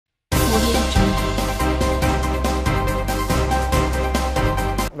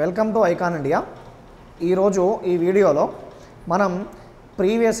Welcome to icon India. ఈరోజు ఈ వీడియోలో మనం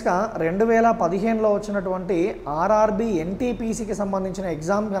ప్రీవియస్గా 2015లో వచ్చినటువంటి RRB-Ntpcకి సంబంధించిన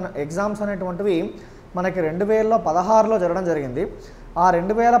ఎగ్జామ్స్ అనేటువంటివి మనకి 2016లో జరగడం జరిగింది. ఆ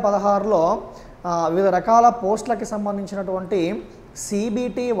 2016లో వివిధ రకాల పోస్టులకి సంబంధించినటువంటి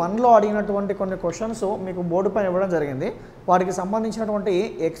CBT 1లో అడిగినటువంటి కొన్ని క్వశ్చన్స్ మీకు బోర్డు పైన ఇవ్వడం జరిగింది. వాటికి సంబంధించినటువంటి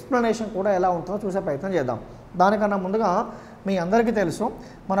ఎక్స్ప్లెనేషన్ కూడా ఎలా ఉంటుందో చూసే ప్రయత్నం చేద్దాం. దానికన్నా ముందుగా మీ అందరికీ తెలుసు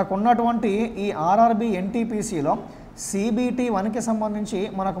మనకున్నటువంటి ఈ RRB-Ntpcలో CBT 1కి సంబంధించి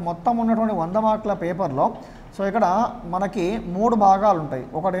మనకు మొత్తం ఉన్నటువంటి 100 మార్కుల పేపర్లో ఇక్కడ మనకి 3 భాగాలు ఉంటాయి.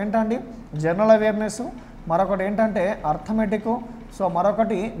 ఒకటి ఏంటంటే జనరల్ అవేర్నెస్, మరొకటి ఏంటంటే అర్థమెటిక్,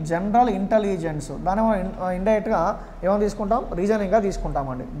 మరొకటి జనరల్ ఇంటెలిజెన్స్. దాన్ని మనం ఇండైరెక్ట్గా ఏమైనా తీసుకుంటాం, రీజనింగ్గా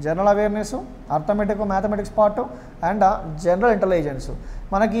తీసుకుంటామండి. General awareness, arithmetic, mathematics part and general intelligence.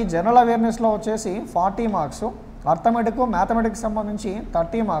 మనకి జనరల్ అవేర్నెస్లో వచ్చేసి 40 మార్క్స్, అర్థమెటిక్ మ్యాథమెటిక్స్ సంబంధించి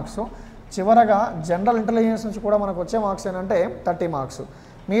 30 మార్క్స్, చివరగా జనరల్ ఇంటెలిజెన్స్ నుంచి కూడా మనకు వచ్చే మార్క్స్ ఏంటంటే 30 మార్క్స్.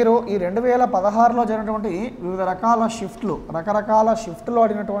 మీరు ఈ 2016లో జరిగినటువంటి వివిధ రకరకాల షిఫ్ట్లో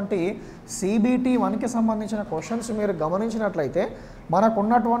అడిగినటువంటి CBT 1కి సంబంధించిన క్వశ్చన్స్ మీరు గమనించినట్లయితే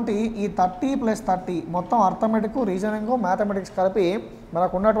మనకున్నటువంటి ఈ 30+30 మొత్తం అర్థమెటిక్, రీజనింగ్, మ్యాథమెటిక్స్ కలిపి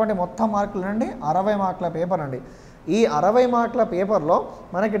మనకున్నటువంటి మొత్తం మార్కులు నుండి 60 మార్కుల పేపర్ అండి. ఈ 60 మార్కుల పేపర్లో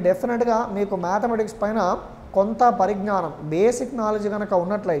మనకి డెఫినెట్గా మీకు మ్యాథమెటిక్స్ పైన కొంత పరిజ్ఞానం, బేసిక్ నాలెడ్జ్ కనుక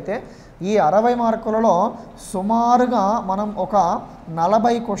ఉన్నట్లయితే ఈ 60 మార్కులలో సుమారుగా మనం ఒక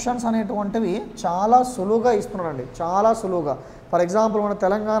 40 క్వశ్చన్స్ అనేటువంటివి చాలా సులువుగా ఇస్తున్నారండి, చాలా సులువుగా. ఫర్ ఎగ్జాంపుల్ మన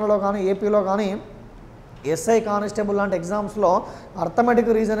తెలంగాణలో కానీ ఏపీలో కానీ SI కానిస్టేబుల్ లాంటి ఎగ్జామ్స్లో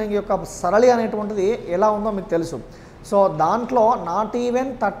అర్థమెటిక్, రీజనింగ్ యొక్క సరళి అనేటువంటిది ఎలా ఉందో మీకు తెలుసు. దాంట్లో నాట్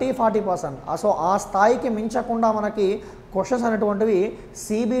ఈవెన్ 30-40%, ఆ స్థాయికి మించకుండా మనకి క్వశ్చన్స్ అనేటువంటివి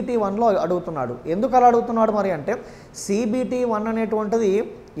CBT 1లో అడుగుతున్నాడు. ఎందుకు అలా అడుగుతున్నాడు మరి అంటే CBT 1 అనేటువంటిది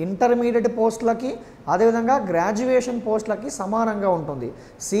ఇంటర్మీడియట్ పోస్టులకి అదేవిధంగా గ్రాడ్యుయేషన్ పోస్టులకి సమానంగా ఉంటుంది.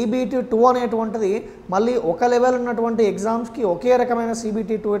 CBT 2 అనేటువంటిది మళ్ళీ ఒక లెవెల్ ఉన్నటువంటి ఎగ్జామ్స్కి ఒకే రకమైన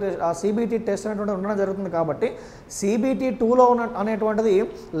CBT టెస్ట్ అనేటువంటిది ఉండడం జరుగుతుంది. కాబట్టి CBT 2లో అనేటువంటిది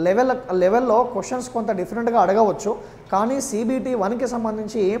లెవెల్లో క్వశ్చన్స్ కొంత డిఫరెంట్గా అడగవచ్చు. కానీ CBT 1కి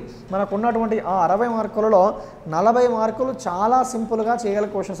సంబంధించి మనకు ఉన్నటువంటి ఆ 60 మార్కులలో 40 మార్కులు చాలా సింపుల్గా చేయగల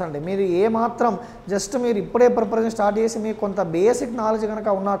క్వశ్చన్స్ అండి. మీరు ఏమాత్రం జస్ట్ మీరు ఇప్పుడే ప్రిపరేషన్ స్టార్ట్ చేసి మీకు కొంత బేసిక్ నాలెడ్జ్ కనుక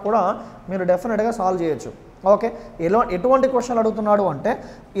ఉన్నా కూడా మీరు డెఫినెట్గా సాల్వ్ చేయొచ్చు. ఓకే, ఎటువంటి క్వశ్చన్లు అడుగుతున్నాడు అంటే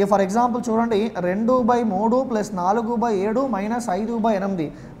ఫర్ ఎగ్జాంపుల్ చూడండి, 2/3 + 4/7 - 5/8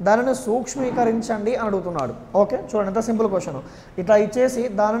 దానిని సూక్ష్మీకరించండి అని అడుగుతున్నాడు. ఓకే, చూడండి ఎంత సింపుల్ క్వశ్చన్. ఇట్లా ఇచ్చేసి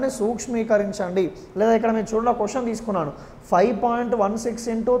దానిని సూక్ష్మీకరించండి, లేదా ఇక్కడ మీరు చూడండి క్వశ్చన్ తీసుకున్నాను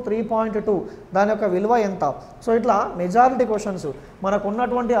 5.16 × 3.2 దాని యొక్క విలువ ఎంత. ఇట్లా మెజారిటీ క్వశ్చన్స్ మనకు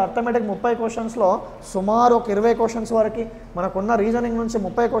ఉన్నటువంటి అర్థమెటిక్ 30 క్వశ్చన్స్లో సుమారు ఒక 20 క్వశ్చన్స్ వరకు, మనకున్న రీజనింగ్ నుంచి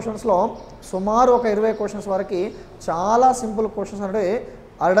 30 క్వశ్చన్స్లో సుమారు ఒక 20 క్వశ్చన్స్ వరకు చాలా సింపుల్ క్వశ్చన్స్ అంటే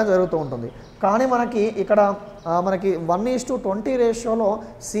అడగడం జరుగుతూ ఉంటుంది. కానీ మనకి ఇక్కడ మనకి 1:20 రేషియోలో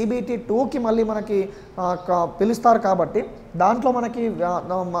CBT 2కి మళ్ళీ మనకి పిలుస్తారు. కాబట్టి దాంట్లో మనకి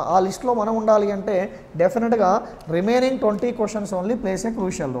ఆ లిస్ట్లో మనం ఉండాలి అంటే డెఫినెట్గా రిమైనింగ్ 20 క్వశ్చన్స్ ఓన్లీ ప్లేస్ ఏ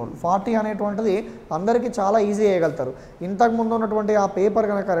క్రూషియల్ రోల్. 40 అనేటువంటిది అందరికీ చాలా ఈజీ చేయగలుగుతారు. ఇంతకుముందు ఉన్నటువంటి ఆ పేపర్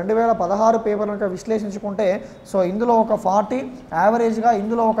కనుక 2016 పేపర్ కనుక విశ్లేషించుకుంటే ఇందులో ఒక 40 యావరేజ్గా,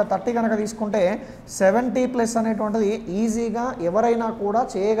 ఇందులో ఒక 30 కనుక తీసుకుంటే 70+ అనేటువంటిది ఈజీగా ఎవరైనా కూడా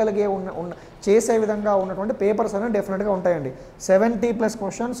చేసే విధంగా ఉన్నటువంటి పేపర్స్ అనేవి డెఫినెట్గా ఉంటాయండి. 70+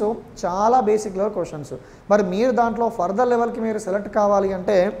 క్వశ్చన్స్ చాలా బేసిక్ లెవెల్ క్వశ్చన్స్. మరి మీరు దాంట్లో ఫర్దర్ లెవెల్కి మీరు సెలెక్ట్ కావాలి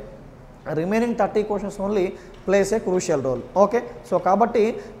అంటే రిమైనింగ్ 30 క్వశ్చన్స్ ఓన్లీ ప్లేస్ ఏ క్రూషియల్ రోల్. ఓకే, కాబట్టి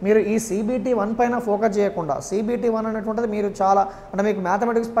మీరు ఈ CBT 1 పైన ఫోకస్ చేయకుండా CBT 1 అనేటువంటిది మీరు చాలా అంటే మీకు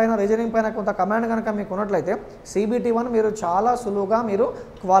మ్యాథమెటిక్స్ పైన, రీజనింగ్ పైన కొంత కమాండ్ కనుక మీకు ఉన్నట్లయితే CBT 1 మీరు చాలా సులువుగా మీరు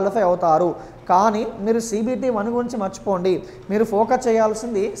క్వాలిఫై అవుతారు. కానీ మీరు CBT 1 గురించి మర్చిపోండి, మీరు ఫోకస్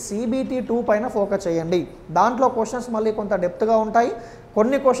చేయాల్సింది CBT 2 పైన ఫోకస్ చేయండి. దాంట్లో క్వశ్చన్స్ మళ్ళీ కొంత డెప్త్గా ఉంటాయి.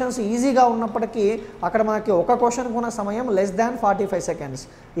 కొన్ని క్వశ్చన్స్ ఈజీగా ఉన్నప్పటికీ అక్కడ మనకి ఒక క్వశ్చన్కు ఉన్న సమయం <45 సెకండ్స్.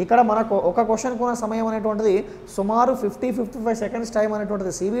 ఇక్కడ మనకు ఒక క్వశ్చన్కు ఉన్న సమయం అనేటువంటిది సుమారు 50-55 సెకండ్స్ టైం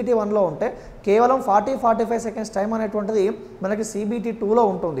అనేటువంటిది CBT 1లో ఉంటే కేవలం 40-45 సెకండ్స్ టైం అనేటువంటిది మనకి CBT 2లో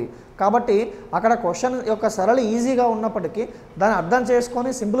ఉంటుంది. కాబట్టి అక్కడ క్వశ్చన్ యొక్క సరళి ఈజీగా ఉన్నప్పటికీ దాన్ని అర్థం చేసుకొని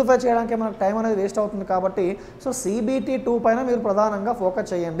సింప్లిఫై చేయడానికి మనకు టైం అనేది వేస్ట్ అవుతుంది. కాబట్టి CBT 2 పైన మీరు ప్రధానంగా ఫోకస్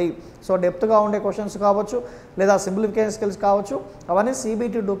చేయండి. డెప్త్గా ఉండే క్వశ్చన్స్ కావచ్చు, లేదా సింప్లిఫికేషన్ స్కిల్స్ కావచ్చు, అవన్నీ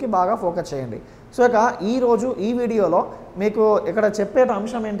CBT 2కి బాగా ఫోకస్ చేయండి. ఇక ఈరోజు ఈ వీడియోలో మీకు ఇక్కడ చెప్పే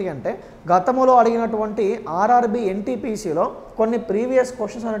అంశం ఏంటి అంటే గతంలో అడిగినటువంటి ఆర్ఆర్బి ఎన్టీపీసీలో కొన్ని ప్రీవియస్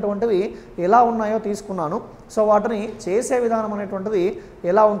క్వశ్చన్స్ అనేటువంటివి ఎలా ఉన్నాయో తీసుకున్నాను. సో వాటిని చేసే విధానం అనేటువంటిది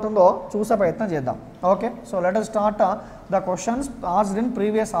ఎలా ఉంటుందో చూసే ప్రయత్నం చేద్దాం. Okay, so let us start the questions asked in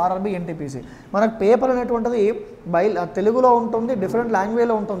previous RRB NTPC. మనకు పేపర్ అనేటువంటిది తెలుగులో ఉంటుంది, డిఫరెంట్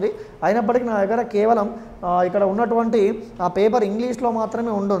లాంగ్వేజ్లో ఉంటుంది. అయినప్పటికీ నా దగ్గర కేవలం ఇక్కడ ఉన్నటువంటి ఆ పేపర్ ఇంగ్లీష్లో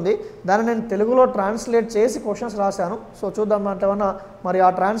మాత్రమే ఉంటుంది. దాన్ని నేను తెలుగులో ట్రాన్స్లేట్ చేసి క్వశ్చన్స్ రాశాను. సో చూద్దాం దాంట్లో ఏమన్నా మరి ఆ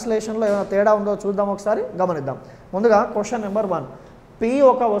ట్రాన్స్లేషన్లో ఏమైనా తేడా ఉందో చూద్దాం, ఒకసారి గమనిద్దాం. ముందుగా క్వశ్చన్ నెంబర్ 1. పి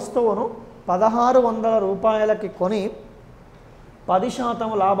ఒక వస్తువును 1600 రూపాయలకి కొని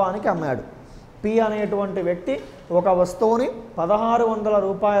 10% లాభానికి అమ్మాడు. పి అనేటువంటి వ్యక్తి ఒక వస్తువుని 1600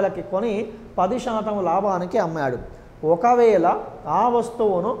 రూపాయలకి కొని 10% లాభానికి అమ్మాడు. ఒకవేళ ఆ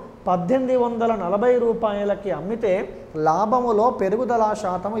వస్తువును 1840 రూపాయలకి అమ్మితే లాభములో పెరుగుదల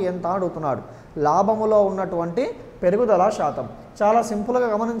శాతం ఎంత అడుగుతున్నాడు. లాభములో ఉన్నటువంటి పెరుగుదల శాతం చాలా సింపుల్గా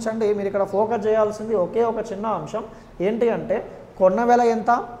గమనించండి. మీరు ఇక్కడ ఫోకస్ చేయాల్సింది ఒకే ఒక చిన్న అంశం ఏంటి అంటే కొన్న వెల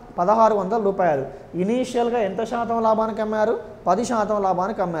ఎంత 1600 రూపాయలు. ఇనీషియల్గా ఎంత శాతం లాభానికి అమ్మారు? 10%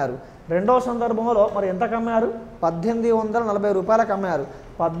 లాభానికి అమ్మారు. రెండో సందర్భంలో మరి ఎంతకు అమ్మారు? 1840 రూపాయలకు అమ్మారు.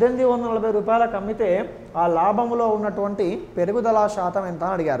 1840 రూపాయలకు అమ్మితే ఆ లాభంలో ఉన్నటువంటి పెరుగుదల శాతం ఎంత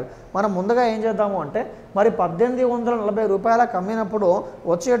అని అడిగారు. మనం ముందుగా ఏం చేద్దాము అంటే మరి 1840 రూపాయలకు అమ్మినప్పుడు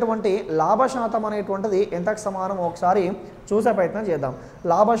వచ్చేటువంటి లాభ శాతం అనేటువంటిది ఎంతకు సమానం ఒకసారి చూసే ప్రయత్నం చేద్దాం.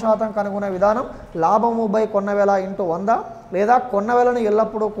 లాభ శాతం కనుగొనే విధానం లాభము బై కొన్న వెల ఇంటూ 100 లేదా కొన్న వెలను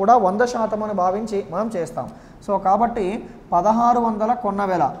ఎల్లప్పుడూ కూడా 100% అని భావించి మనం చేస్తాం. సో కాబట్టి 1600 కొన్న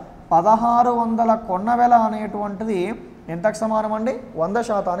వెల, 1600 కొన్న వెల అనేటువంటిది ఎంతకు సమానం అండి?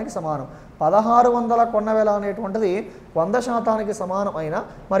 100% సమానం. 1600 కొన్న వెల అనేటువంటిది 100% సమానం అయినా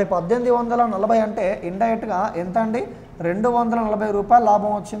మరి 1840 అంటే ఇండైరెక్ట్గా ఎంత అండి? 240 రూపాయల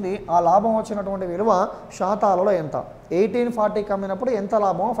లాభం వచ్చింది. ఆ లాభం వచ్చినటువంటి విలువ శాతాలలో ఎంత? 1840 కమ్మినప్పుడు ఎంత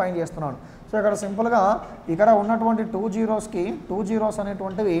లాభమో ఫైండ్ చేస్తున్నాను. సో ఇక్కడ సింపుల్గా ఇక్కడ ఉన్నటువంటి 2 జీరోస్కి 2 జీరోస్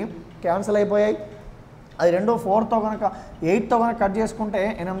అనేటువంటివి క్యాన్సిల్ అయిపోయాయి. అది 2 4తో కనుక 8తో కనుక కట్ చేసుకుంటే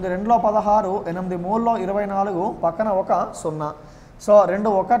 8 2లో 16, 8 3లో 24, పక్కన ఒక 0. సో 2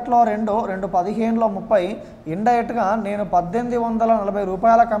 1లో 2, 2 15లో 30. ఇండైరెక్ట్గా నేను 1840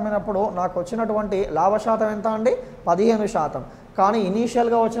 రూపాయలకు అమ్మినప్పుడు నాకు వచ్చినటువంటి లాభ శాతం ఎంత అండి? 15%. కానీ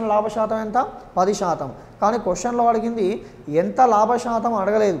ఇనీషియల్గా వచ్చిన లాభ శాతం ఎంత? 10%. కానీ క్వశ్చన్లో అడిగింది ఎంత లాభ శాతం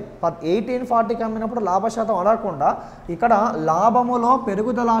అడగలేదు. 1840కి అమ్మినప్పుడు లాభ శాతం అడగకుండా ఇక్కడ లాభములో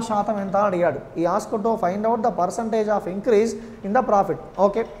పెరుగుదల శాతం ఎంత అడిగాడు. ఈ ask to find out the percentage of increase in the profit.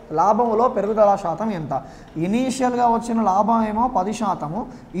 Okay, లాభములో పెరుగుదల శాతం ఎంత? ఇనీషియల్గా వచ్చిన లాభం ఏమో 10%,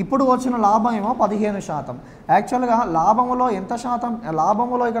 ఇప్పుడు వచ్చిన లాభం ఏమో 15%. యాక్చువల్గా లాభములో ఎంత శాతం,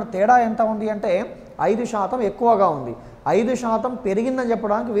 లాభములో ఇక్కడ తేడా ఎంత ఉంది అంటే 5% ఎక్కువగా ఉంది. 5% పెరిగిందని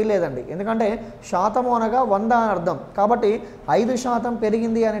చెప్పడానికి వీల్లేదండి. ఎందుకంటే శాతము అనగా 100 అని అర్థం. కాబట్టి 5%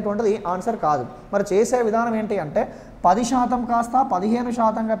 పెరిగింది అనేటువంటిది ఆన్సర్ కాదు. మరి చేసే విధానం ఏంటి అంటే 10% కాస్త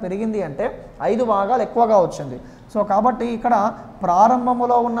 15%గా పెరిగింది అంటే 5 భాగాలు ఎక్కువగా వచ్చింది. సో కాబట్టి ఇక్కడ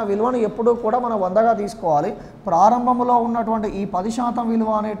ప్రారంభములో ఉన్న విలువను ఎప్పుడూ కూడా మనం 100గా తీసుకోవాలి. ప్రారంభములో ఉన్నటువంటి ఈ 10%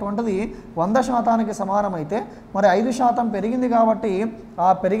 విలువ అనేటువంటిది 100%కి సమానమైతే మరి 5% పెరిగింది కాబట్టి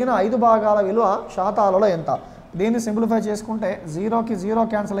ఆ పెరిగిన 5 భాగాల విలువ శాతాలలో ఎంత? దీన్ని సింప్లిఫై చేసుకుంటే 0కి 0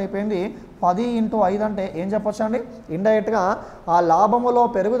 క్యాన్సిల్ అయిపోయింది. 10 × 5 అంటే ఏం చెప్పొచ్చు అండి? ఇండైరెక్ట్గా ఆ లాభములో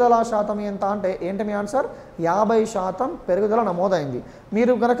పెరుగుదల శాతం ఎంత అంటే ఏంటి మీ ఆన్సర్? 50% పెరుగుదల నమోదైంది.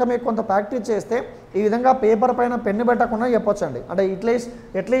 మీరు కనుక మీకు కొంత ప్రాక్టీస్ చేస్తే ఈ విధంగా పేపర్ పైన పెన్ను పెట్టకుండా చెప్పొచ్చు అండి. అంటే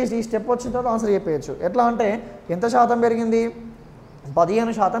అట్లీస్ట్ ఈ స్టెప్ వచ్చిన తర్వాత ఆన్సర్ చెప్పేయచ్చు. ఎట్లా అంటే ఎంత శాతం పెరిగింది?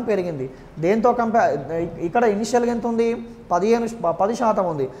 15% పెరిగింది. దేంతో ఇక్కడ ఇనిషియల్గా ఎంత ఉంది? 10%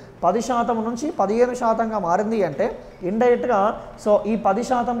 ఉంది. 10% నుంచి 15%గా మారింది అంటే ఇండైరెక్ట్గా సో ఈ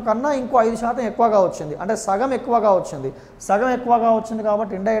 10% కన్నా ఇంకో 5% ఎక్కువగా వచ్చింది. అంటే సగం ఎక్కువగా వచ్చింది. సగం ఎక్కువగా వచ్చింది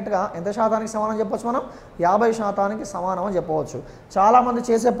కాబట్టి ఇండైరెక్ట్గా ఎంత శాతానికి సమానం చెప్పొచ్చు మనం? 50%కి సమానం అని చెప్పవచ్చు. చాలామంది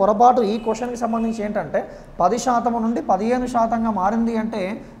చేసే పొరపాటు ఈ క్వశ్చన్కి సంబంధించి ఏంటంటే 10% నుండి 15%గా మారింది అంటే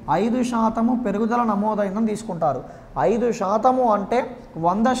 5% పెరుగుదల నమోదైందని తీసుకుంటారు. 5% అంటే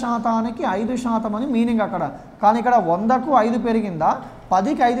 100%కి 5% అని మీనింగ్ అక్కడ. కానీ ఇక్కడ 100కు 5 పెరిగిందా,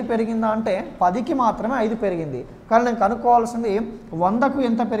 10కి 5 పెరిగిందా అంటే 10కి మాత్రమే 5 పెరిగింది. కానీ నేను కనుక్కోవాల్సింది 100కు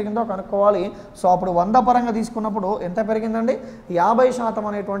ఎంత పెరిగిందో కనుక్కోవాలి. సో అప్పుడు 100 పరంగా తీసుకున్నప్పుడు ఎంత పెరిగిందండి? 50%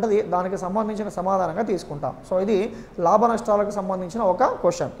 అనేటువంటిది దానికి సంబంధించిన సమాధానంగా తీసుకుంటాం. సో ఇది లాభ నష్టాలకు సంబంధించిన ఒక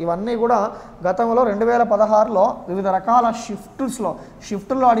క్వశ్చన్. ఇవన్నీ కూడా గతంలో 2016లో వివిధ రకాల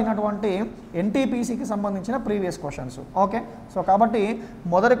షిఫ్ట్లో అడిగినటువంటి ఎన్టీపీసీకి సంబంధించిన ప్రీవియస్ క్వశ్చన్స్. ఓకే, సో కాబట్టి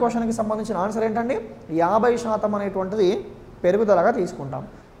మొదటి క్వశ్చన్కి సంబంధించిన ఆన్సర్ ఏంటండి? 50% అనేటువంటిది పెరుగుదలగా తీసుకుంటాం.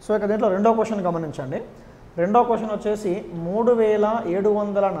 సో ఇక దీంట్లో రెండో క్వశ్చన్ గమనించండి. రెండో క్వశ్చన్ వచ్చేసి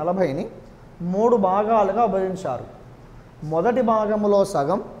 3740ని 3 భాగాలుగా విభజించారు. మొదటి భాగములో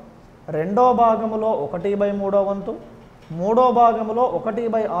సగం, రెండో భాగములో 1/3 వంతు, మూడో భాగములో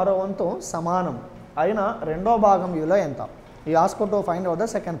 1/6 వంతు సమానం అయిన రెండో భాగం విలువ ఎంత? ఈ ask to find out the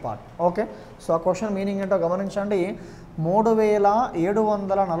second part. Okay, so ఆ క్వశ్చన్ మీనింగ్ ఏంటో గమనించండి.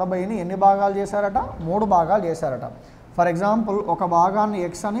 3740ని ఎన్ని భాగాలు చేశారట? 3 భాగాలు చేశారట. ఫర్ ఎగ్జాంపుల్ ఒక భాగాన్ని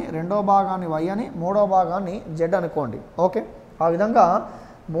ఎక్స్ అని, రెండో భాగాన్ని వై అని, మూడో భాగాన్ని జెడ్ అనుకోండి. ఓకే, ఆ విధంగా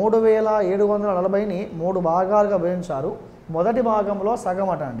 3740ని 3 భాగాలుగా విభజించారు. మొదటి భాగంలో సగం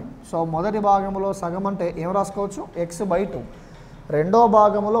అట అండి. సో మొదటి భాగంలో సగం అంటే ఏం రాసుకోవచ్చు? x/2. రెండో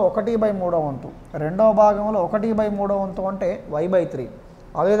భాగంలో 1/3 వంతు, రెండో భాగంలో 1/3 వంతు అంటే y/3.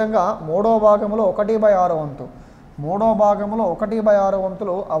 అదేవిధంగా మూడో భాగంలో 1/6 వంతు, మూడో భాగంలో 1/6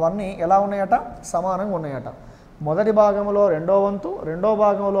 వంతులు అవన్నీ ఎలా ఉన్నాయట? సమానంగా ఉన్నాయట. మొదటి భాగంలో రెండో వంతు, రెండో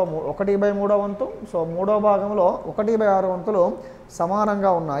భాగంలో 1/3 వంతు, సో మూడో భాగంలో 1/6 వంతులు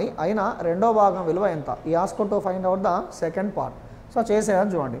సమానంగా ఉన్నాయి. అయినా రెండో భాగం విలువ ఎంత? ఈ ask to find out the second part. So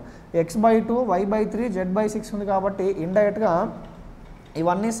చేసేదని చూడండి. x/2, y/3, z/6 ఉంది కాబట్టి ఇండైరెక్ట్గా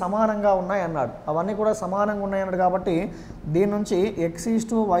ఇవన్నీ సమానంగా ఉన్నాయి అన్నాడు. అవన్నీ కూడా సమానంగా ఉన్నాయి అన్నాడు కాబట్టి దీని నుంచి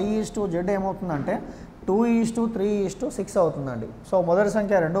x/y/z ఏమవుతుందంటే 2:3:6 అవుతుందండి. సో మొదటి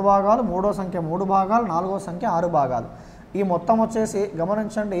సంఖ్య 2 భాగాలు, మూడో సంఖ్య 3 భాగాలు, నాలుగో సంఖ్య 6 భాగాలు. ఈ మొత్తం వచ్చేసి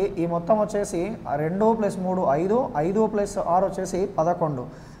గమనించండి, ఈ మొత్తం వచ్చేసి 2 + 3 5, 5 + 6 వచ్చేసి 11.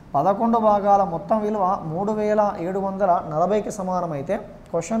 11 భాగాల మొత్తం విలువ 3740కి సమానమైతే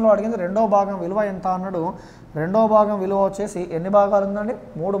క్వశ్చన్లో అడిగింది రెండో భాగం విలువ ఎంత అన్నాడు. రెండో భాగం విలువ వచ్చేసి ఎన్ని భాగాలు ఉందండి?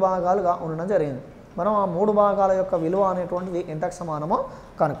 3 భాగాలుగా ఉండడం జరిగింది. మనం ఆ 3 భాగాల యొక్క విలువ అనేటువంటిది ఎంతకు సమానమో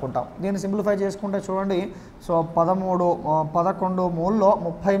కనుక్కుంటాం. దీన్ని సింప్లిఫై చేసుకుంటే చూడండి. సో 11 3లో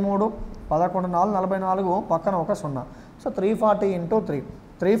 33, 11 4 44, పక్కన ఒక 0. సో 340 × 3,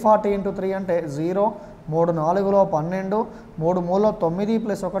 340 × 3 అంటే 0, 3 4లో 12, 3 3లో 9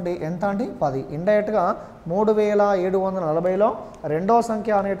 + 1 ఎంత అండి? 10. ఇండైరెక్ట్గా 3740లో రెండో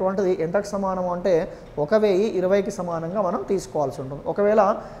సంఖ్య అనేటువంటిది ఎంతకు సమానం అంటే 1020కి సమానంగా మనం తీసుకోవాల్సి ఉంటుంది. ఒకవేళ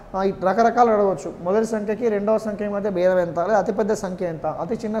రకరకాలు అడగవచ్చు. మొదటి సంఖ్యకి రెండవ సంఖ్య మధ్య భేదం ఎంత, లేదా అతిపెద్ద సంఖ్య ఎంత,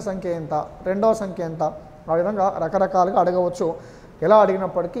 అతి చిన్న సంఖ్య ఎంత, రెండవ సంఖ్య ఎంత, ఆ విధంగా రకరకాలుగా అడగవచ్చు. ఎలా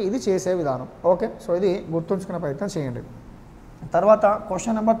అడిగినప్పటికీ ఇది చేసే విధానం. ఓకే, సో ఇది గుర్తుంచుకునే ప్రయత్నం చేయండి. తర్వాత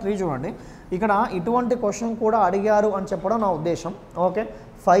క్వశ్చన్ నెంబర్ 3 చూడండి. ఇక్కడ ఇటువంటి క్వశ్చన్ కూడా అడిగారు అని చెప్పడం నా ఉద్దేశం. ఓకే,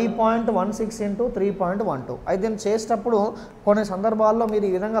 5.16 × 3.12. అయితే దీన్ని చేసేటప్పుడు కొన్ని సందర్భాల్లో మీరు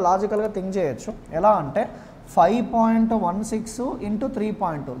ఈ విధంగా లాజికల్గా థింక్ చేయొచ్చు. ఎలా అంటే 5.16 ×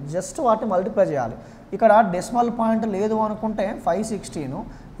 3.2 జస్ట్ వాటిని మల్టిప్లై చేయాలి. ఇక్కడ డెసిమల్ పాయింట్ లేదు అనుకుంటే 516,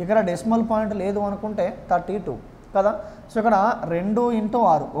 ఇక్కడ డెసిమల్ పాయింట్ లేదు అనుకుంటే 32 కదా. సో ఇక్కడ 2 ×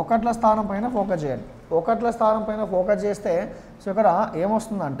 6 ఒకట్ల స్థానం పైన ఫోకస్ చేయండి. ఒకట్ల స్థానం పైన ఫోకస్ చేస్తే సో ఇక్కడ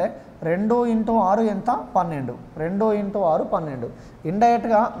ఏమొస్తుందంటే 2 × 6 ఎంత? 12. 2 × 6 12.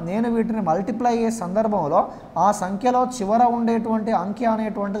 ఇండైరెక్ట్గా నేను వీటిని మల్టిప్లై చేసే సందర్భంలో ఆ సంఖ్యలో చివర ఉండేటువంటి అంకె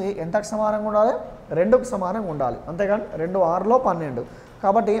అనేటువంటిది ఎంతకు సమానంగా ఉండాలి? 2కు సమానంగా ఉండాలి. అంతేగాని 2 6లో 12.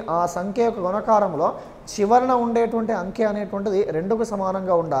 కాబట్టి ఆ సంఖ్య యొక్క గుణకారంలో చివరన ఉండేటువంటి అంకె అనేటువంటిది 2కు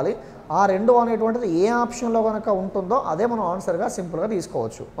సమానంగా ఉండాలి. ఆ 2 అనేటువంటిది ఏ ఆప్షన్లో కనుక ఉంటుందో అదే మనం ఆన్సర్గా సింపుల్గా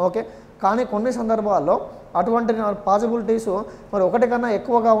తీసుకోవచ్చు. ఓకే, కానీ కొన్ని సందర్భాల్లో అటువంటి పాసిబిలిటీస్ మరి 1 కన్నా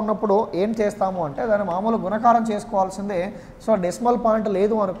ఎక్కువగా ఉన్నప్పుడు ఏం చేస్తాము అంటే దాన్ని మామూలు గుణకారం చేసుకోవాల్సిందే. సో డెసిమల్ పాయింట్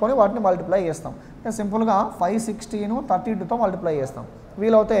లేదు అనుకొని వాటిని మల్టిప్లై చేస్తాం. సింపుల్గా 516 32తో మల్టిప్లై చేస్తాం.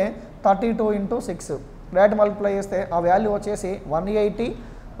 వీలైతే 32 × 6 డైరెక్ట్ మల్టిప్లై చేస్తే ఆ వాల్యూ వచ్చేసి 180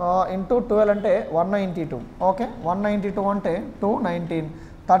 × 12 అంటే 192. ఓకే, 192 అంటే 219.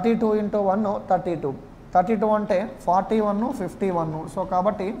 32 × 1 32. 32 అంటే 41 51. సో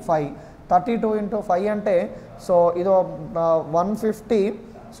కాబట్టి 5. 32 × 5 అంటే సో ఇదో 150.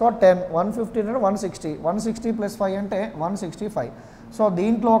 సో 10 150 అంటే 160. 160 + 5 అంటే 165. సో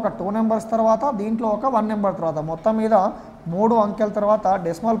దీంట్లో ఒక 2 నెంబర్స్ తర్వాత, దీంట్లో ఒక 1 నెంబర్ తర్వాత, మొత్తం మీద 3 అంకెల తర్వాత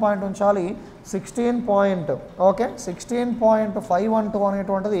డెసిమల్ పాయింట్ ఉంచాలి 16. ఓకే, 16.512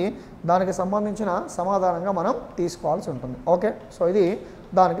 అనేటువంటిది దానికి సంబంధించిన సమాధానంగా మనం తీసుకోవాల్సి ఉంటుంది. ఓకే, సో ఇది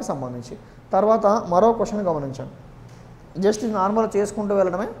దానికి సంబంధించి. తర్వాత మరో క్వశ్చన్ గమనించండి. జస్ట్ ఇది నార్మల్ చేసుకుంటూ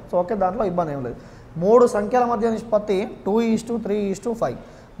వెళ్ళడమే. సో ఓకే, దాంట్లో ఇబ్బంది ఏం లేదు. 3 సంఖ్యల మధ్య నిష్పత్తి 2:3:5.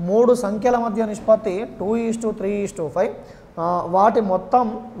 3 సంఖ్యల మధ్య నిష్పత్తి 2:3:5. వాటి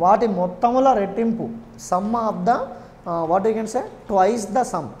మొత్తముల రెట్టింపు some of the what you can say twice the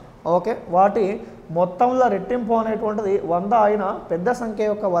sum. Okay, వాటి మొత్తముల రెట్టింపు అనేటువంటిది 100 అయిన పెద్ద సంఖ్య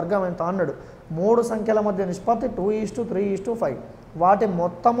యొక్క వర్గం ఎంత అన్నాడు. 3 సంఖ్యల మధ్య నిష్పత్తి 2:3:5. వాటి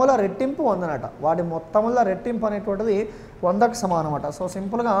మొత్తముల రెట్టింపు 100 అట. వాటి మొత్తముల రెట్టింపు అనేటువంటిది 100కు సమానమట. సో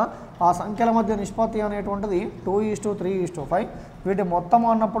సింపుల్గా ఆ సంఖ్యల మధ్య నిష్పత్తి అనేటువంటిది 2:3:5. వీటి మొత్తం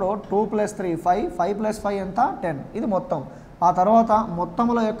అన్నప్పుడు 2 + 3 5, 5 + 5 ఎంత 10. ఇది మొత్తం. ఆ తర్వాత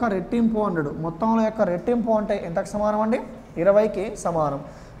మొత్తముల యొక్క రెట్టింపు 100, మొత్తముల యొక్క రెట్టింపు అంటే ఎంతకు సమానం అండి? 20కి సమానం.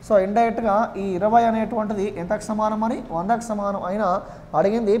 సో ఇండైరెక్ట్గా ఈ 20 అనేటువంటిది ఎంతకు సమానం అని? 100కు సమానం అయినా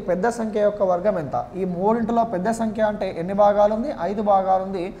అడిగింది పెద్ద సంఖ్య యొక్క వర్గం ఎంత. ఈ మూడింటిలో పెద్ద సంఖ్య అంటే ఎన్ని భాగాలు ఉంది? 5 భాగాలు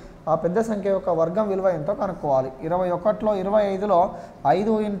ఉంది. ఆ పెద్ద సంఖ్య యొక్క వర్గం విలువ ఎంతో కనుక్కోవాలి. 21లో 25లో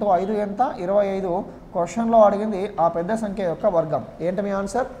 5 × 5 ఎంత? 25. క్వశ్చన్లో అడిగింది ఆ పెద్ద సంఖ్య యొక్క వర్గం. ఏంటి మీ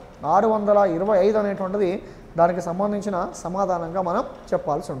ఆన్సర్? 625 అనేటువంటిది దానికి సంబంధించిన సమాధానంగా మనం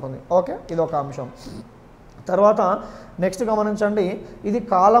చెప్పాల్సి ఉంటుంది. ఓకే, ఇది ఒక అంశం. తర్వాత నెక్స్ట్ గమనించండి, ఇది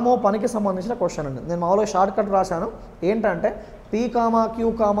కాలము పనికి సంబంధించిన క్వశ్చన్ అండి. నేను మామూలుగా షార్ట్ కట్ రాశాను. ఏంటంటే P, Q,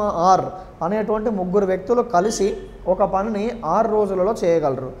 R అనేటువంటి 3 వ్యక్తులు కలిసి ఒక పనిని 6 రోజులలో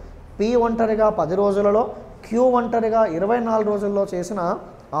చేయగలరు. P ఒంటరిగా 10 రోజులలో, Q ఒంటరిగా 24 రోజుల్లో చేసిన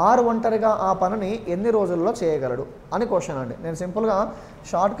R ఒంటరిగా ఆ పనిని ఎన్ని రోజుల్లో చేయగలడు అని క్వశ్చన్ అండి. నేను సింపుల్గా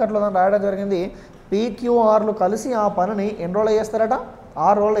షార్ట్ కట్లో దాన్ని రాయడం జరిగింది. PQRలు కలిసి ఆ పనిని ఎన్ని రోజులు చేస్తారట?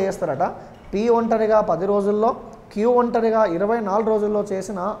 6 రోజులు చేస్తారట. P ఒంటరిగా 10 రోజుల్లో, Q ఒంటరిగా 24 రోజుల్లో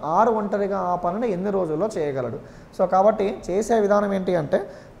చేసిన R ఒంటరిగా ఆ పనిని ఎన్ని రోజుల్లో చేయగలడు. సో కాబట్టి చేసే విధానం ఏంటి అంటే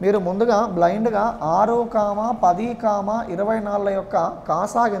మీరు ముందుగా బ్లైండ్గా 6, 10, 24 యొక్క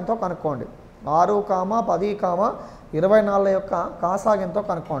కాసాగ్ ఎంతో కనుక్కోండి. 6, 10, 24 యొక్క కాసాగ్ ఎంతో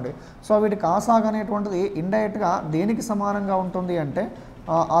కనుక్కోండి. సో వీటి కాసాగ్ అనేటువంటిది ఇండైరెక్ట్గా దేనికి సమానంగా ఉంటుంది అంటే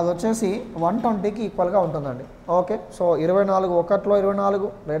అది వచ్చేసి 120కి ఈక్వల్గా ఉంటుందండి. ఓకే, సో 24 1లో 24,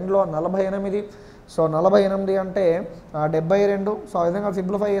 2లో 48, సో 48 అంటే 72. సో ఆ విధంగా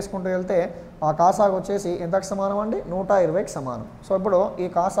సింప్లిఫై చేసుకుంటూ వెళ్తే ఆ కాసాగు వచ్చేసి ఎంతకు సమానం అండి? 120కి సమానం. సో ఇప్పుడు ఈ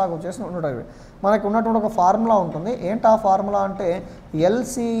కాసాగు వచ్చేసి 120. మనకు ఉన్నటువంటి ఒక ఫార్ములా ఉంటుంది. ఏంటి ఆ ఫార్ములా అంటే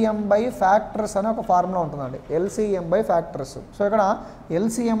LCM/ఫ్యాక్టర్స్ అనే ఒక ఫార్ములా ఉంటుందండి. LCM/ఫ్యాక్టర్స్. సో ఇక్కడ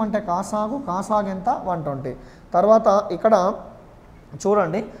LCM అంటే కాసాగు, కాసాగు ఎంత? 120. తర్వాత ఇక్కడ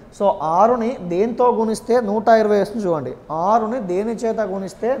చూడండి, సో 6ని దేంతో గుణిస్తే 120 వస్తుంది చూడండి. 6ని దేని చేత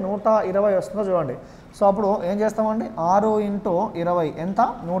గుణిస్తే 120 వస్తుందో చూడండి. సో అప్పుడు ఏం చేస్తామండి? 6 × 20 ఎంత?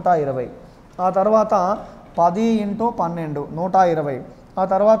 120. ఆ తర్వాత 10 × 12 120. ఆ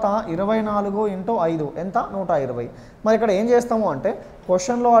తర్వాత 24 × 5 ఎంత? 120. మరి ఇక్కడ ఏం చేస్తాము అంటే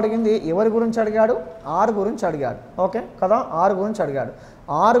క్వశ్చన్లో అడిగింది ఎవరి గురించి అడిగాడు? R గురించి అడిగాడు. ఓకే కదా, R గురించి అడిగాడు.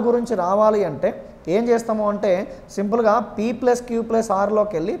 R గురించి రావాలి అంటే ఏం చేస్తాము అంటే సింపుల్గా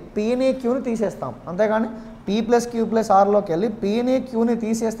P+Q+Rలోకి వెళ్ళి Pని Qని తీసేస్తాం. అంతేగాని P+Q+Rలోకి వెళ్ళి Pని Qని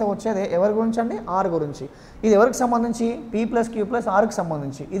తీసేస్తే వచ్చేది ఎవరి గురించి అండి? R గురించి. ఇది ఎవరికి సంబంధించి? P+Q+Rకి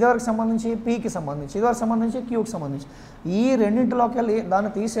సంబంధించి. ఇది ఎవరికి సంబంధించి? Pకి సంబంధించి. ఇది ఎవరికి సంబంధించి? Qకి సంబంధించి. ఈ రెండింటిలోకి వెళ్ళి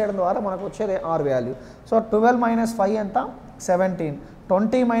దాన్ని తీసేయడం ద్వారా మనకు వచ్చేది R వాల్యూ. సో 12 - 5 ఎంత? 17.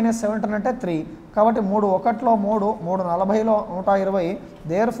 20 - 17 అంటే 3. కాబట్టి 3 1లో 3, 3 40లో 120.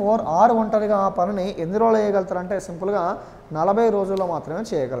 దేర్ఫోర్ R ఒంటరిగా ఆ పనిని ఎన్ని రోజులు చేయగలుగుతారంటే సింపుల్గా 40 రోజుల్లో మాత్రమే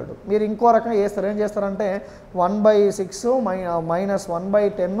చేయగలడు. మీరు ఇంకో రకంగా చేస్తారు. ఏం చేస్తారంటే 1/6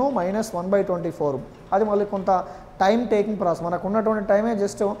 -1/10 -1/24. అది మళ్ళీ కొంత టైం టేకింగ్ ప్రాసెస్. మనకు ఉన్నటువంటి టైమే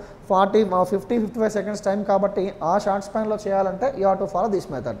జస్ట్ 50-55 సెకండ్స్ టైం కాబట్టి ఆ షార్ట్ స్పాన్లో చేయాలంటే you have to follow this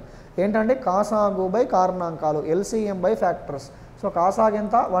method. ఏంటంటే కాసాగు/కారణాంకాలు, LCM/ఫ్యాక్టర్స్. సో కాసాగు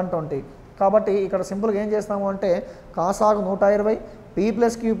ఎంత? 120. కాబట్టి ఇక్కడ సింపుల్గా ఏం చేస్తాము అంటే కాసాగు 120,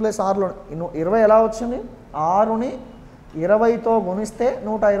 P+Q+Rలో 20 ఎలా వచ్చింది? 6ని 20తో గుణిస్తే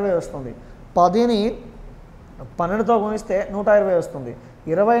 120 వస్తుంది. 10ని 12తో గుణిస్తే 120 వస్తుంది.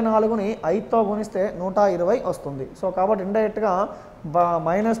 24ని 5తో గుణిస్తే 120 వస్తుంది. సో కాబట్టి ఇండైరెక్ట్గా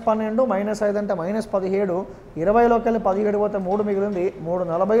 -12 -5 అంటే -17. 20లోకి వెళ్ళి 17 పోతే 3 మిగిలింది.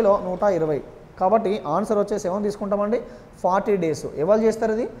 340లో 120. కాబట్టి ఆన్సర్ వచ్చేసి ఏమని తీసుకుంటామండి? 40 డేస్. ఎవరు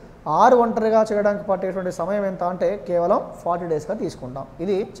చేస్తారు ఇది? R ఒంటరిగా చేయడానికి పట్టేటువంటి సమయం ఎంత అంటే కేవలం 40 డేస్గా తీసుకుంటాం.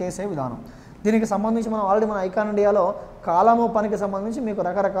 ఇది చేసే విధానం. దీనికి సంబంధించి మనం ఆల్రెడీ మన ఐకాన్ ఇండియాలో కాలము పనికి సంబంధించి మీకు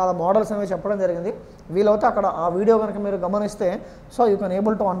రకరకాల మోడల్స్ అనేవి చెప్పడం జరిగింది. వీలైతే అక్కడ ఆ వీడియో కనుక మీరు గమనిస్తే so you can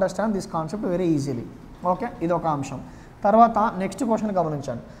able to understand this concept very easily. Okay, ఇది ఒక అంశం. తర్వాత నెక్స్ట్ క్వశ్చన్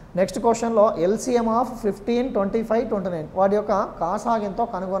గమనించండి. నెక్స్ట్ క్వశ్చన్లో LCM ఆఫ్ 15, 25, 29 వాటి యొక్క కాసాగు ఎంతో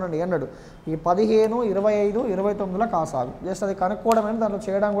కనుగొనండి అన్నాడు. ఈ 15, 25, 29ల కాసాగు. జస్ట్ అది కనుక్కోవడం అని దాంట్లో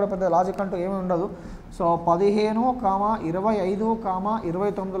చేయడం కూడా పెద్ద లాజిక్ అంటూ ఏమీ ఉండదు. సో 15, 25,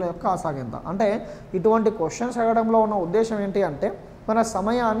 29ల యొక్క కాసాగు ఎంత అంటే ఇటువంటి క్వశ్చన్స్ అడగడంలో ఉన్న ఉద్దేశం ఏంటి అంటే మన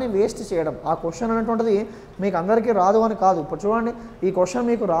సమయాన్ని వేస్ట్ చేయడం. ఆ క్వశ్చన్ అనేటువంటిది మీకు అందరికీ రాదు అని కాదు. ఇప్పుడు చూడండి, ఈ క్వశ్చన్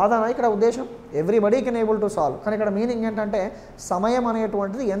మీకు రాదనా ఇక్కడ ఉద్దేశం? Everybody can able to solve. కానీ ఇక్కడ మీనింగ్ ఏంటంటే సమయం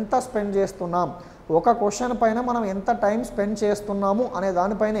అనేటువంటిది ఎంత స్పెండ్ చేస్తున్నాం, ఒక క్వశ్చన్ పైన మనం ఎంత టైం స్పెండ్ చేస్తున్నాము అనే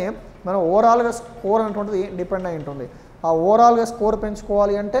దానిపైనే మనం ఓవరాల్గా స్కోర్ అనేటువంటిది డిపెండ్ అయి ఉంటుంది. ఆ ఓవరాల్గా స్కోర్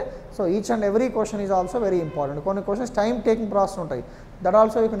పెంచుకోవాలి అంటే so each and every question is also very important. కొన్ని క్వశ్చన్స్ టైం టేకింగ్ ప్రాసెస్ ఉంటాయి. That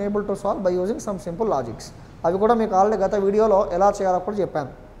also you can able to solve by using some simple logics. అవి కూడా మీకు ఆల్రెడీ గత వీడియోలో ఎలా చేయాలో కూడా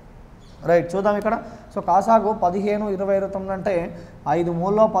చెప్పాను. రైట్, చూద్దాం ఇక్కడ. సో కాసాగు 15, 20, 29 అంటే 5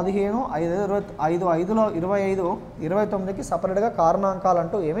 3లో 15, 5 5లో 25, 29కి సపరేట్గా కారణాంకాలు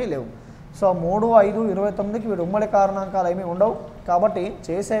అంటూ ఏమీ లేవు. సో 3, 5, 29కి వీడు ఉమ్మడి కారణాంకాలు ఏమీ ఉండవు. కాబట్టి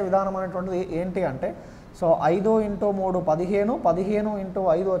చేసే విధానం అనేటువంటిది ఏంటి అంటే, సో 5 × 3 15, 15 ×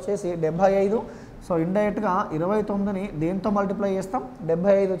 5 వచ్చేసి 75. సో ఇండైరెక్ట్గా 29ని దేంతో మల్టిప్లై చేస్తాం,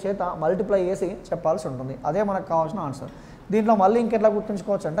 75 చేత మల్టిప్లై చేసి చెప్పాల్సి ఉంటుంది. అదే మనకు కావాల్సిన ఆన్సర్. దీంట్లో మళ్ళీ ఇంకెట్లా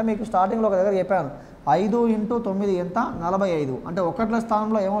గుర్తుంచుకోవచ్చు అంటే, మీకు స్టార్టింగ్లో ఒక దగ్గర చెప్పాను, 5 × 9 ఎంత, 45. అంటే ఒకట్ల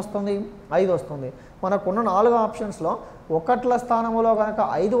స్థానంలో ఏమొస్తుంది, 5 వస్తుంది. మనకున్న 4 ఆప్షన్స్లో ఒకట్ల స్థానంలో కనుక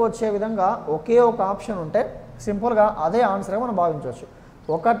 5 వచ్చే విధంగా ఒకే ఒక ఆప్షన్ ఉంటే సింపుల్గా అదే ఆన్సరే మనం భావించవచ్చు.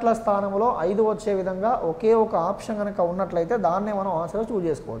 ఒకట్ల స్థానంలో 5 వచ్చే విధంగా ఒకే ఒక ఆప్షన్ కనుక ఉన్నట్లయితే దాన్నే మనం ఆన్సర్ చూజ్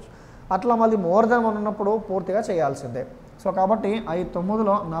చేసుకోవచ్చు. అట్లా మళ్ళీ మోర్ దెన్ 1 ఉన్నప్పుడు పూర్తిగా చేయాల్సిందే. సో కాబట్టి 5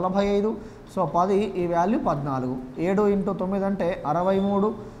 9లో 45. సో 10 ఈ వాల్యూ 14. 7 × 9 అంటే 63.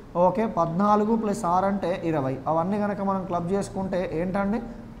 ఓకే, 14 + 6 అంటే 20. అవన్నీ కనుక మనం క్లబ్ చేసుకుంటే ఏంటండి,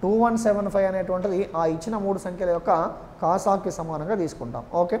 2175 అనేటువంటిది ఆ ఇచ్చిన 3 సంఖ్యల యొక్క కాసాకి సమానంగా తీసుకుంటాం.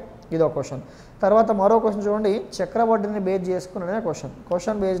 ఓకే, ఇదో క్వశ్చన్. తర్వాత మరో క్వశ్చన్ చూడండి, చక్రవడ్డీని బేస్ చేసుకునే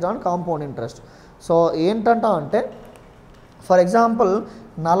question based on compound interest. So ఏంటంట అంటే, ఫర్ ఎగ్జాంపుల్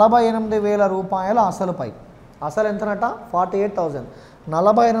 48,000 రూపాయల అసలుపై, అసలు ఎంతనట 48,000,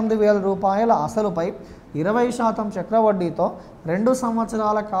 48,000 రూపాయల అసలుపై 20% చక్రవడ్డీతో 2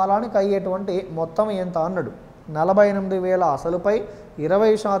 సంవత్సరాల కాలానికి అయ్యేటువంటి మొత్తం ఎంత అన్నాడు. 48,000 అసలుపై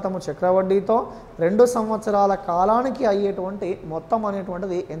 20% చక్రవడ్డీతో 2 సంవత్సరాల కాలానికి అయ్యేటువంటి మొత్తం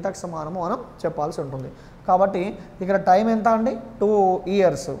అనేటువంటిది ఎంతకు సమానమో మనం చెప్పాల్సి ఉంటుంది. కాబట్టి ఇక్కడ టైం ఎంత అండి, 2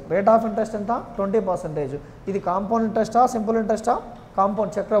 years. రేట్ ఆఫ్ ఇంట్రెస్ట్ ఎంత, 20%. ఇది కాంపౌండ్ ఇంట్రెస్టా, సింపుల్ ఇంట్రెస్టా,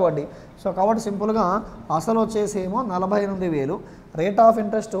 కాంపౌండ్ చక్రవడ్డీ. సో కాబట్టి సింపుల్గా అసలు వచ్చేసి ఏమో 48,000, రేట్ ఆఫ్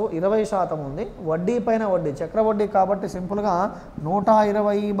ఇంట్రెస్ట్ 20% ఉంది, వడ్డీ పైన వడ్డీ చక్రవడ్డీ కాబట్టి సింపుల్గా 120/100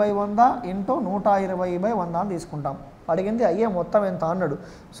 × 120/100 అని తీసుకుంటాం. అడిగింది అయ్యే మొత్తం ఎంత అన్నాడు.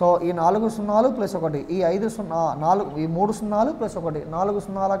 సో ఈ 4 సున్నాలు + 1, ఈ 5 0 ఈ 3 సున్నాలు + 1, 4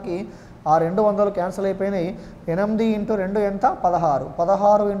 సున్నాలకి ఆ 200 క్యాన్సిల్ అయిపోయినాయి. 8 × 2 ఎంత, 16.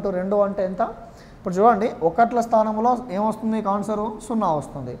 16 × 2 అంటే ఎంత. ఇప్పుడు చూడండి, ఒకట్ల స్థానంలో ఏమొస్తుంది, ఆన్సరు 0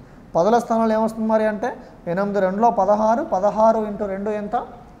 వస్తుంది. 10ల స్థానంలో ఏమొస్తుంది మరి అంటే, 8 2లో 16, 16 × 2 ఎంత,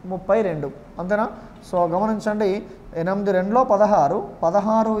 32. అంతేనా. సో గమనించండి, 8 2లో 16,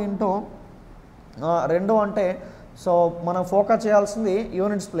 16 × 2 అంటే, సో మనం ఫోకస్ చేయాల్సింది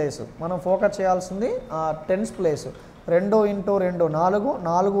యూనిట్స్ ప్లేస్, మనం ఫోకస్ చేయాల్సింది టెన్స్ ప్లేస్. 2 × 2 4,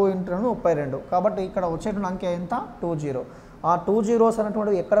 4 × 2 32. కాబట్టి ఇక్కడ వచ్చేటువంటి అంకె ఎంత, 20. ఆ 2 zeros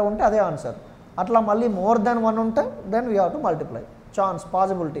అనేటువంటివి ఎక్కడ ఉంటే అదే ఆన్సర్. అట్లా మళ్ళీ మోర్ దెన్ 1 ఉంటే then we have to multiply. Chance,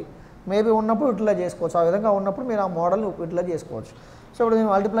 possibility maybe ఉన్నప్పుడు యూటిలైజ్ చేసుకోవచ్చు. ఆ విధంగా ఉన్నప్పుడు మీరు ఆ మోడల్ యూటిలైజ్ చేసుకోవచ్చు. సో ఇప్పుడు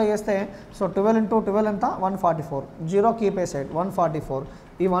నేను మల్టిప్లై చేస్తే, సో 12 × 12 ఎంత, 144. 0 కీప్ ఏ సైడ్, 144.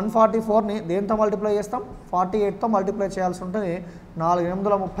 ఈ 144ని దేంతో మల్టిప్లై చేస్తాం, 48తో మల్టిప్లై చేయాల్సి ఉంటుంది. 4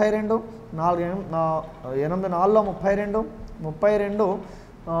 8లో 32, 8 4లో 32, 32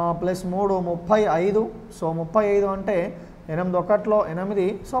 + 3 35. సో 35 అంటే 8 1లో 8,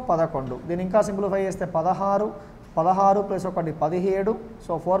 సో 11. దీన్ని ఇంకా సింప్లిఫై చేస్తే 16, 16 + 1 17.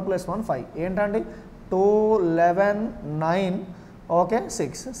 సో 4 + 1 5. ఏంటండి, 2 11 9. ఓకే,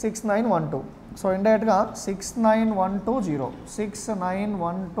 6 6912. సో ఇండైరెక్ట్గా 69120,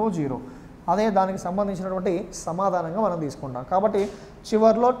 69120 అదే దానికి సంబంధించినటువంటి సమాధానంగా మనం తీసుకుంటాం. కాబట్టి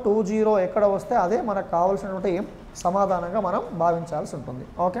చివరిలో 20 ఎక్కడ వస్తే అదే మనకు కావాల్సినటువంటి సమాధానంగా మనం భావించాల్సి ఉంటుంది.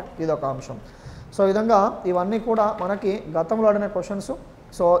 ఓకే, ఇదొక అంశం. సో ఈ విధంగా ఇవన్నీ కూడా మనకి గతంలో అడిగిన క్వశ్చన్స్.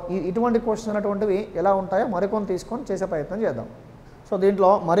 సో ఇటువంటి క్వశ్చన్స్ అనేటువంటివి ఎలా ఉంటాయో మరికొన్ని తీసుకొని చేసే ప్రయత్నం చేద్దాం. సో దీంట్లో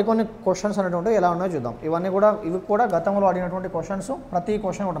మరికొన్ని క్వశ్చన్స్ అనేటువంటివి ఎలా ఉన్నాయో చూద్దాం. ఇవి కూడా గతంలో అడిగినటువంటి క్వశ్చన్స్. ప్రతి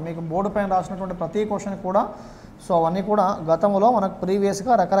క్వశ్చన్ కూడా మీకు బోర్డు పైన రాసినటువంటి ప్రతి క్వశ్చన్ కూడా, సో అవన్నీ కూడా గతంలో మనకు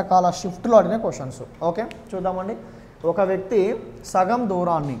ప్రీవియస్గా రకరకాల షిఫ్ట్లో అడిగిన క్వశ్చన్స్. ఓకే, చూద్దామండి. ఒక వ్యక్తి సగం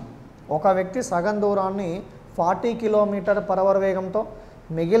దూరాన్ని 40 km/h వేగంతో,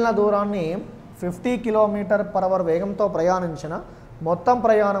 మిగిలిన దూరాన్ని 50 km/h వేగంతో ప్రయాణించిన మొత్తం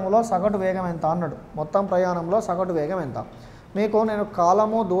ప్రయాణంలో సగటు వేగం ఎంత అన్నాడు. మొత్తం ప్రయాణంలో సగటు వేగం ఎంత. మీకు నేను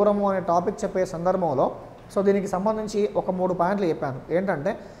కాలము దూరము అనే టాపిక్ చెప్పే సందర్భంలో సో దీనికి సంబంధించి ఒక 3 పాయింట్లు చెప్పాను.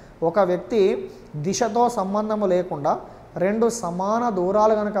 ఏంటంటే, ఒక వ్యక్తి దిశతో సంబంధము లేకుండా 2 సమాన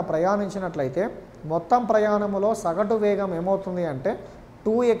దూరాలు కనుక ప్రయాణించినట్లయితే మొత్తం ప్రయాణములో సగటు వేగం ఏమవుతుంది అంటే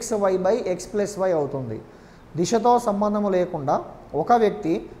 2xy/x+y అవుతుంది. దిశతో సంబంధము లేకుండా ఒక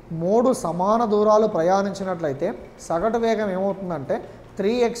వ్యక్తి 3 సమాన దూరాలు ప్రయాణించినట్లయితే సగటు వేగం ఏమవుతుందంటే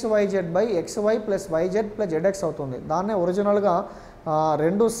 3xyz/xy + yz + zx అవుతుంది. దాన్నే ఒరిజినల్గా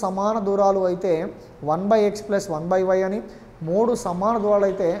 2 సమాన దూరాలు అయితే 1/x + 1/y అని, 3 సమాన దూరాలు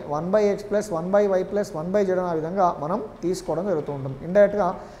అయితే 1/x + 1/y + 1/z అనే విధంగా మనం తీసుకోవడం జరుగుతూ ఉంటుంది. ఇండైరెక్ట్గా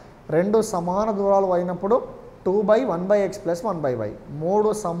రెండు సమాన దూరాలు అయినప్పుడు 2/1/x + 1/y. మూడు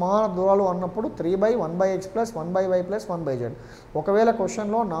సమాన దూరాలు అన్నప్పుడు 3/1/x + 1/y + 1/z. ఒకవేళ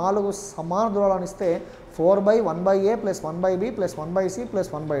క్వశ్చన్లో 4 సమాన దూరాలను ఇస్తే 4/1/a + 1/b + 1/c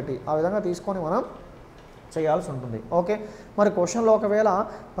 + 1/t ఆ విధంగా తీసుకొని మనం చేయాల్సి ఉంటుంది. ఓకే, మరి క్వశ్చన్లో ఒకవేళ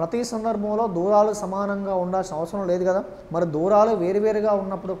ప్రతి సందర్భంలో దూరాలు సమానంగా ఉండాల్సిన అవసరం లేదు కదా. మరి దూరాలు వేరువేరుగా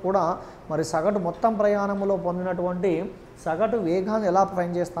ఉన్నప్పుడు కూడా మరి సగటు మొత్తం ప్రయాణంలో పొందినటువంటి సగటు వేగాన్ని ఎలా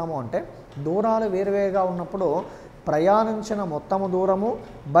ఫైండ్ చేస్తాము అంటే, దూరాలు వేరువేరుగా ఉన్నప్పుడు ప్రయాణించిన మొత్తము దూరము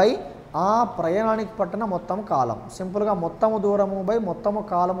బై ఆ ప్రయాణానికి పట్టిన మొత్తం కాలం, సింపుల్గా మొత్తము దూరము బై మొత్తము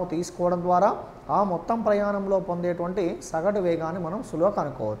కాలము తీసుకోవడం ద్వారా ఆ మొత్తం ప్రయాణంలో పొందేటువంటి సగటు వేగాన్ని మనం సులువుగా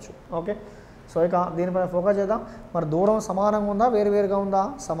కనుక్కోవచ్చు. ఓకే, సో ఇక దీనిపైన ఫోకస్ చేద్దాం. మరి దూరం సమానంగా ఉందా వేరువేరుగా ఉందా?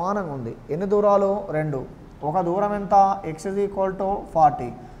 సమానంగా ఉంది. ఎన్ని దూరాలు? 2. ఒక దూరం ఎంత? x = 40,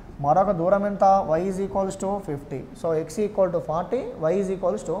 మరొక దూరం ఎంత? y = 50. So x = 40, y =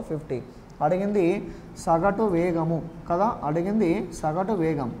 50. అడిగింది సగటు వేగము కదా, అడిగింది సగటు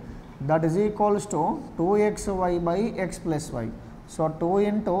వేగం. That is equals to 2xy/x + y. So 2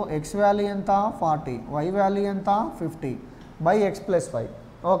 × x value ఎంత? 40, y వాల్యూ ఎంత? 50 / x + y.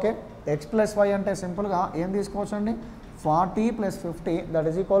 Okay, x + y అంటే సింపుల్గా ఏం తీసుకోవచ్చు అండి? 40 + 50 that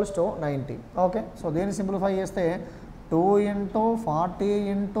is equals to 90. Okay, so దీన్ని సింప్లిఫై చేస్తే 2 × 40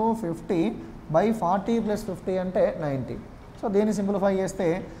 × 50 / 40 + 50 అంటే 90. సో దీన్ని సింప్లిఫై చేస్తే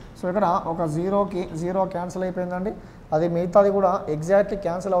సో ఇక్కడ ఒక 0 క్యాన్సిల్ అయిపోయిందండి. అది మిగతాది కూడా ఎగ్జాక్ట్లీ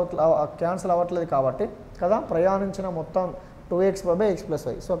క్యాన్సిల్ అవ్వట్లేదు కాబట్టి కదా, ప్రయాణించిన మొత్తం 2x/x +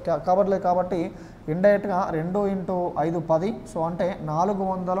 y. సో కాబట్టి ఇండైరెక్ట్గా 2 × 5 10. సో అంటే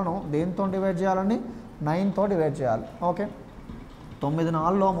 400ను దేంతో డివైడ్ చేయాలండి? 9తో డివైడ్ చేయాలి. ఓకే, 9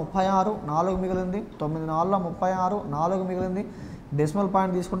 4లో 36, 4 మిగిలింది. 9 4లో 36, 4 మిగిలింది. డెసిమల్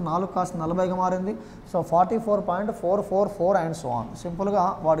పాయింట్ తీసుకుంటే 4 కాస్త 40గా మారింది. So 44.444 and so on. సింపుల్గా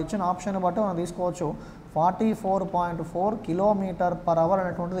వాడు ఇచ్చిన ఆప్షన్ బట్టి మనం తీసుకోవచ్చు 44.4 km/h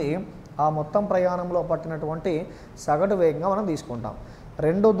అనేటువంటిది ఆ మొత్తం ప్రయాణంలో పట్టినటువంటి సగటు వేగంగా మనం తీసుకుంటాం.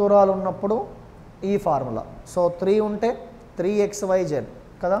 2 దూరాలు ఉన్నప్పుడు ఈ ఫార్ములా. సో 3 ఉంటే 3xyz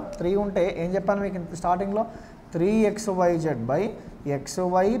కదా, 3 ఉంటే ఏం చెప్పాను మీకు స్టార్టింగ్లో? 3xyz/xy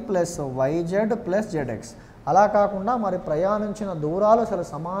 + yz + zx. అలా కాకుండా మరి ప్రయాణించిన దూరాలు అసలు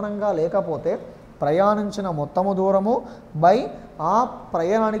సమానంగా లేకపోతే ప్రయాణించిన మొత్తము దూరము బై ఆ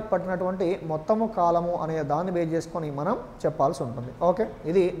ప్రయాణానికి పట్టినటువంటి మొత్తము కాలము అనే దాన్ని బేస్ చేసుకొని మనం చెప్పాల్సి ఉంటుంది. ఓకే,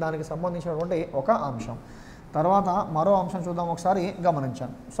 ఇది దానికి సంబంధించినటువంటి ఒక అంశం. తర్వాత మరో అంశం చూద్దాం, ఒకసారి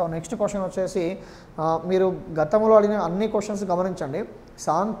గమనించండి. సో నెక్స్ట్ క్వశ్చన్ వచ్చేసి మీరు గతంలో అడిగిన అన్ని క్వశ్చన్స్ గమనించండి.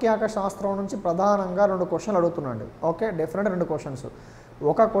 సాంఖ్యాక శాస్త్రం నుంచి ప్రధానంగా 2 క్వశ్చన్లు అడుగుతున్నాండి. Okay, definite 2 questions.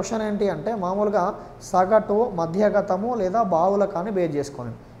 ఒక క్వశ్చన్ ఏంటి అంటే మామూలుగా సగటు మధ్యగతము లేదా బావులకాన్ని బేస్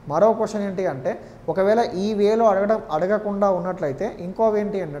చేసుకొని. మరో క్వశ్చన్ ఏంటి అంటే ఒకవేళ ఈ వేలో అడగకుండా ఉన్నట్లయితే ఇంకోవి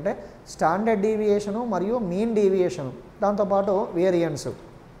ఏంటి అంటే స్టాండర్డ్ డీవియేషను మరియు మీన్ డీవియేషను, దాంతోపాటు వేరియన్స్,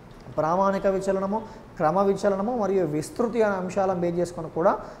 ప్రామాణిక విచలనము, క్రమ విచలనము మరియు విస్తృతి అనే అంశాలను బేస్ చేసుకొని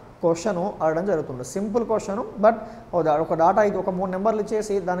కూడా క్వశ్చన్ అడగడం జరుగుతుంది. సింపుల్ క్వశ్చన్, బట్ ఒక డాటా ఇది ఒక 3 నెంబర్లు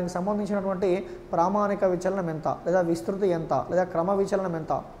ఇచ్చేసి దానికి సంబంధించినటువంటి ప్రామాణిక విచలనం ఎంత, లేదా విస్తృతి ఎంత, లేదా క్రమ విచలనం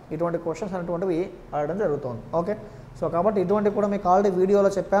ఎంత, ఇటువంటి క్వశ్చన్స్ అనేటువంటివి అడగడం జరుగుతుంది. ఓకే, సో కాబట్టి ఇటువంటి కూడా మీకు ఆల్రెడీ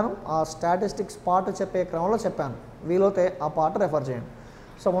వీడియోలో చెప్పాను, ఆ స్టాటిస్టిక్స్ పార్ట్ చెప్పే క్రమంలో చెప్పాను, వీలైతే ఆ పార్ట్ రెఫర్ చేయండి.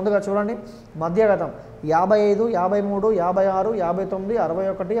 సో ముందుగా చూడండి, మధ్యగతం 55, 53, 56, 59,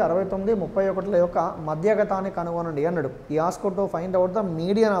 61, 69, 31 యొక్క మధ్యగతాన్ని కనుగొనండి అన్నాడు. ఈ ask to find out the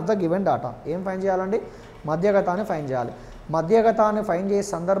median of the given data. ఏం ఫైండ్ చేయాలండి? మధ్యగతాన్ని ఫైండ్ చేయాలి. మధ్యగతాన్ని ఫైండ్ చేసే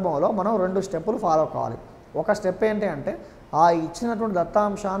సందర్భంలో మనం 2 స్టెప్పులు ఫాలో కావాలి. ఒక స్టెప్ ఏంటి అంటే ఆ ఇచ్చినటువంటి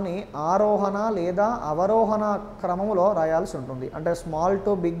దత్తాంశాన్ని ఆరోహణ లేదా అవరోహణ క్రమంలో రాయాల్సి ఉంటుంది. అంటే స్మాల్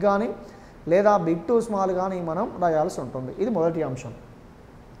టు బిగ్ కానీ లేదా బిగ్ టు స్మాల్ కానీ మనం రాయాల్సి ఉంటుంది. ఇది మొదటి అంశం.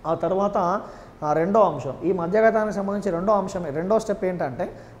 ఆ తర్వాత రెండో అంశం, ఈ మధ్యగతానికి సంబంధించి రెండో స్టెప్ ఏంటంటే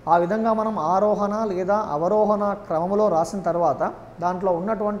ఆ విధంగా మనం ఆరోహణ లేదా అవరోహణ క్రమంలో రాసిన తర్వాత దాంట్లో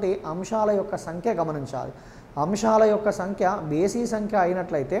ఉన్నటువంటి అంశాల యొక్క సంఖ్య గమనించాలి. అంశాల యొక్క సంఖ్య బేసీ సంఖ్య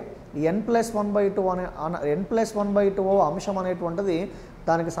అయినట్లయితే n+1/2 అనే n+1/2 అంశం అనేటువంటిది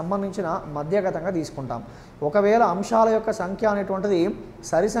దానికి సంబంధించిన మధ్యగతంగా తీసుకుంటాం. ఒకవేళ అంశాల యొక్క సంఖ్య అనేటువంటిది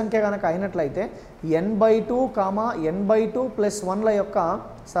సరి సంఖ్య కనుక అయినట్లయితే n/2, n/2 + 1ల యొక్క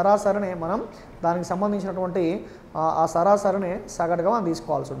సరాసరిని మనం దానికి సంబంధించినటువంటి ఆ సరాసరిని సగటుగా మనం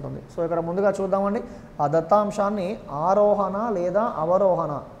తీసుకోవాల్సి ఉంటుంది. సో ఇక్కడ ముందుగా చూద్దామండి, ఆ దత్తాంశాన్ని ఆరోహణ లేదా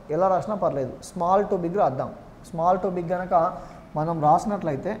అవరోహణ ఎలా రాసినా పర్లేదు, స్మాల్ టు బిగ్ రాద్దాం. స్మాల్ టు బిగ్ కనుక మనం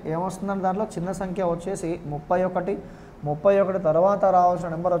రాసినట్లయితే ఏమొస్తుందంటే దాంట్లో చిన్న సంఖ్య వచ్చేసి 31 తర్వాత రావాల్సిన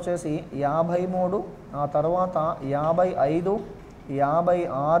నెంబర్ వచ్చేసి 53, ఆ తర్వాత 55,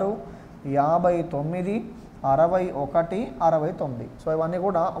 56, 59, 61, 69. సో ఇవన్నీ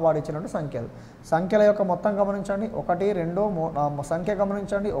కూడా వాడు ఇచ్చినటువంటి సంఖ్యలు. సంఖ్యల యొక్క మొత్తం గమనించండి. 1 2 3 సంఖ్య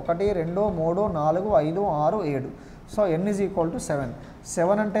గమనించండి. 1 2 3 4 5 6 7. So n = 7.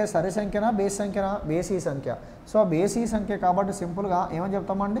 7 అంటే సరి సంఖ్యనా బేస్ సంఖ్యనా? బేసీ సంఖ్య. సో బేసీ సంఖ్య కాబట్టి సింపుల్గా ఏమని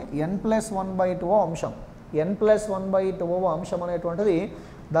చెప్తామండి? n+1/2 అంశం. n+1/2 అంశం అనేటువంటిది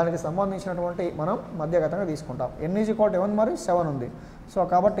దానికి సంబంధించినటువంటి మనం మధ్యగతంగా తీసుకుంటాం. n = 7 మరి 7 ఉంది. సో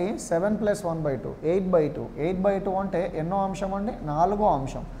కాబట్టి 7 + 1/2 8/2. 8/2 అంటే ఎన్నో అంశం అండి? 4వ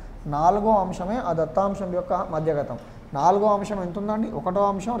అంశం. 4వ అంశమే ఆ దత్తాంశం యొక్క మధ్యగతం. 4వ అంశం ఎంత ఉందండి? 1వ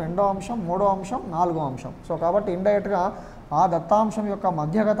అంశం, 2వ అంశం, 3వ అంశం, 4వ అంశం. సో కాబట్టి ఇండైరెక్ట్గా ఆ దత్తాంశం యొక్క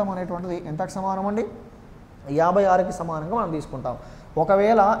మధ్యగతం అనేటువంటిది ఎంతకు సమానం అండి? 56కి సమానంగా మనం తీసుకుంటాం.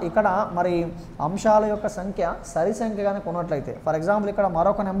 ఒకవేళ ఇక్కడ మరి అంశాల యొక్క సంఖ్య సరి సంఖ్య కనుక ఉన్నట్లయితే, ఫర్ ఎగ్జాంపుల్ ఇక్కడ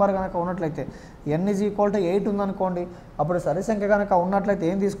మరొక నెంబర్ కనుక ఉన్నట్లయితే n = 8 ఉందనుకోండి, అప్పుడు సరి సంఖ్య కనుక ఉన్నట్లయితే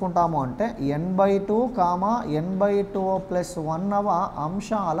ఏం తీసుకుంటాము అంటే n/2, n/2 + 1వ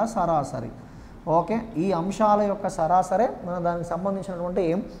అంశాల సరాసరి. ఓకే, ఈ అంశాల యొక్క సరాసరి మనం దానికి సంబంధించినటువంటి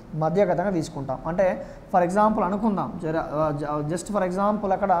మధ్యగతంగా తీసుకుంటాం. అంటే ఫర్ ఎగ్జాంపుల్ అనుకుందాం, జస్ట్ ఫర్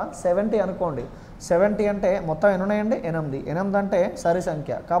ఎగ్జాంపుల్ అక్కడ 70 అనుకోండి. 70 అంటే మొత్తం ఎన్ని ఉన్నాయండి? 8. 8 అంటే సరి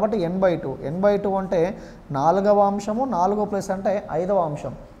సంఖ్య కాబట్టి n/2. n/2 అంటే 4వ అంశము, 4 ప్లస్ అంటే 5వ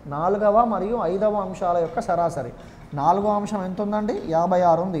అంశం. 4వ మరియు 5వ అంశాల యొక్క సరాసరి. 4వ అంశం ఎంత ఉందండి?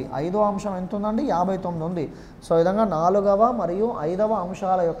 56 ఉంది. 5వ అంశం ఎంత ఉందండి? 59 ఉంది. సో ఈ విధంగా 4వ మరియు 5వ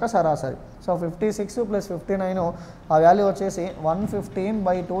అంశాల యొక్క సరాసరి. సో 56 + 59 ఆ వాల్యూ వచ్చేసి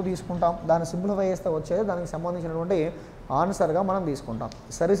 115/2 తీసుకుంటాం. దాన్ని సింప్లిఫై చేస్తే వచ్చేది దానికి సంబంధించినటువంటి ఆన్సర్గా మనం తీసుకుంటాం.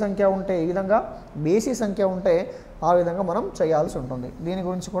 సరి సంఖ్య ఉంటే ఈ విధంగా, బేసి సంఖ్య ఉంటే ఆ విధంగా మనం చేయాల్సి ఉంటుంది. దీని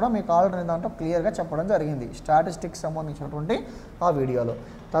గురించి కూడా మీకు ఆల్రెడీ దాంట్లో క్లియర్గా చెప్పడం జరిగింది స్టాటిస్టిక్స్ సంబంధించినటువంటి ఆ వీడియోలో.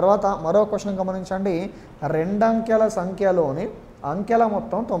 తర్వాత మరో క్వశ్చన్ గమనించండి. 2 అంకెల సంఖ్యలోని అంకెల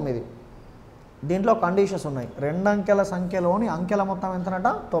మొత్తం 9. దీంట్లో కండిషన్స్ ఉన్నాయి. 2 అంకెల సంఖ్యలోని అంకెల మొత్తం ఎంతనట?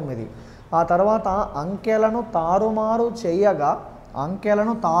 9. ఆ తర్వాత అంకెలను తారుమారు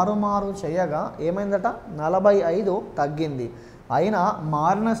చేయగా ఏమైందట? 45 తగ్గింది. అయినా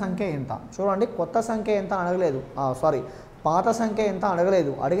మారిన సంఖ్య ఎంత? చూడండి, కొత్త సంఖ్య ఎంత అడగలేదు, పాత సంఖ్య ఎంత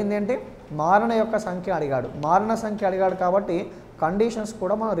అడగలేదు. అడిగింది ఏంటి? మారిన యొక్క సంఖ్య అడిగాడు. మారిన సంఖ్య అడిగాడు కాబట్టి కండిషన్స్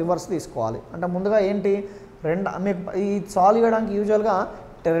కూడా మనం రివర్స్ తీసుకోవాలి. అంటే ముందుగా ఏంటి? మీకు ఈ సాల్వ్ చేయడానికి యూజువల్గా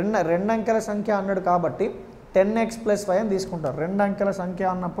 2 అంకెల సంఖ్య అన్నాడు కాబట్టి 10x + y అని తీసుకుంటారు. 2 అంకెల సంఖ్య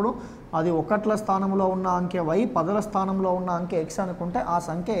అన్నప్పుడు అది 1ల స్థానంలో ఉన్న అంకె y, 10ల స్థానంలో ఉన్న అంకె x అనుకుంటే ఆ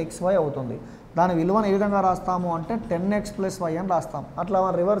సంఖ్య xy అవుతుంది. దాని విలువను ఏ విధంగా రాస్తాము అంటే 10x + y అని రాస్తాం. అట్లా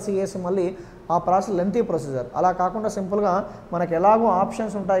మనం రివర్స్ చేసి మళ్ళీ ఆ ప్రాసెస్ లెంతీ ప్రొసీజర్. అలా కాకుండా సింపుల్గా మనకు ఎలాగో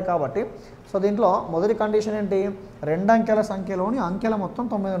ఆప్షన్స్ ఉంటాయి కాబట్టి, సో దీంట్లో మొదటి కండిషన్ ఏంటి? 2 అంకెల సంఖ్యలోని అంకెల మొత్తం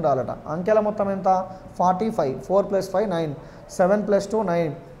 9 ఉండాలట. అంకెల మొత్తం ఎంత? 45. 4 + 5 9, 7 + 2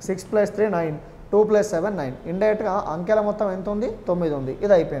 9, 6 + 3 9, 2 + 7 9. ఇండైరెక్ట్గా అంకెల మొత్తం ఎంత ఉంది? 9 ఉంది.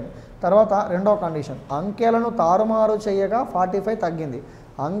 ఇది అయిపోయింది. తర్వాత రెండో కండిషన్, అంకెలను తారుమారు చేయగా 45 తగ్గింది.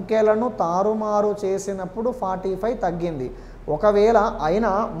 అంకెలను తారుమారు చేసినప్పుడు 45 తగ్గింది. ఒకవేళ అయినా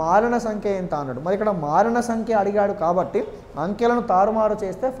మారిన సంఖ్య ఎంత అన్నాడు. మరి ఇక్కడ మారిన సంఖ్య అడిగాడు కాబట్టి అంకెలను తారుమారు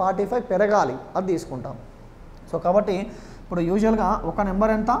చేస్తే 45 పెరగాలి, అది తీసుకుంటాం. సో కాబట్టి ఇప్పుడు యూజువల్గా ఒక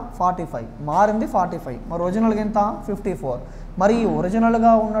నెంబర్ ఎంత? 45, మారింది 45. మరి ఒరిజినల్గా ఎంత? 54. మరి ఈ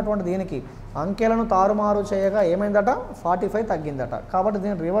ఒరిజినల్గా ఉన్నటువంటి దీనికి అంకెలను తారుమారు చేయగా ఏమైందట? 45 తగ్గిందట. కాబట్టి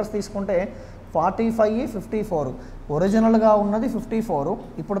దీన్ని రివర్స్ తీసుకుంటే 45, 54. ఒరిజినల్గా ఉన్నది 54.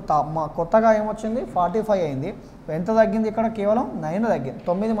 ఇప్పుడు కొత్తగా ఏమొచ్చింది? 45 అయింది. ఎంత తగ్గింది? ఇక్కడ కేవలం 9 తగ్గింది,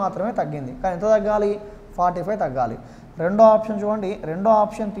 9 మాత్రమే తగ్గింది. కానీ ఎంత తగ్గాలి? 45 తగ్గాలి. రెండో ఆప్షన్ చూడండి. రెండో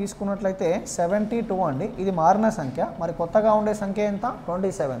ఆప్షన్ తీసుకున్నట్లయితే 72 అండి. ఇది మారిన సంఖ్య. మరి కొత్తగా ఉండే సంఖ్య ఎంత?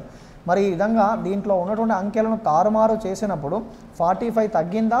 27. మరి ఈ విధంగా దీంట్లో ఉన్నటువంటి అంకెలను తారుమారు చేసినప్పుడు 45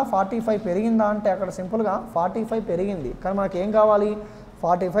 తగ్గిందా 45 పెరిగిందా అంటే అక్కడ సింపుల్గా 45 పెరిగింది. కానీ మనకి ఏం కావాలి?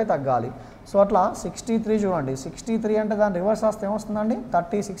 45 తగ్గాలి. సో అట్లా 63 చూడండి. 63 అంటే దాని రివర్స్ వస్తే ఏమొస్తుందండి?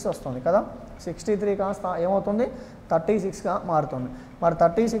 36 వస్తుంది కదా. 63 కాస్త ఏమవుతుంది? 36గా మారుతుంది. మరి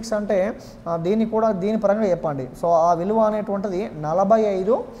 36 అంటే దీని పరంగా చెప్పండి. సో ఆ విలువ అనేటువంటిది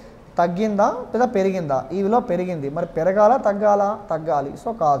 45 తగ్గిందా లేదా పెరిగిందా? ఈ విలువ పెరిగింది. మరి పెరగాల తగ్గాలా? తగ్గాలి.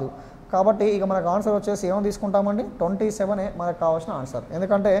 సో కాదు. కాబట్టి ఇక మనకు ఆన్సర్ వచ్చేసి ఏమో తీసుకుంటామండి? 27 మనకు కావాల్సిన ఆన్సర్.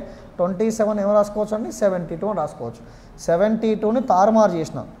 ఎందుకంటే 27 ఏమో రాసుకోవచ్చు అండి? 72 అని రాసుకోవచ్చు. 72ని తారుమారు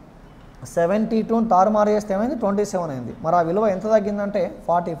చేసిన, 72ని తారుమారు చేస్తే ఏమైంది? 27 అయింది. మరి ఆ విలువ ఎంత తగ్గిందంటే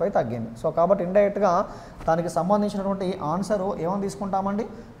 45 తగ్గింది. సో కాబట్టి ఇండైరెక్ట్గా దానికి సంబంధించినటువంటి ఆన్సరు ఏమని తీసుకుంటామండి?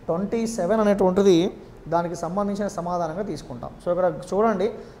 27 అనేటువంటిది దానికి సంబంధించిన సమాధానంగా తీసుకుంటాం. సో ఇక్కడ చూడండి,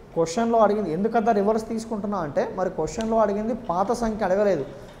 క్వశ్చన్లో అడిగింది ఎందుకంత రివర్స్ తీసుకుంటున్నా అంటే, మరి క్వశ్చన్లో అడిగింది పాత సంఖ్య అడగలేదు.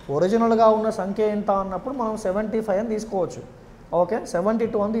 ఒరిజినల్గా ఉన్న సంఖ్య ఎంత అన్నప్పుడు మనం 75 అని తీసుకోవచ్చు. ఓకే,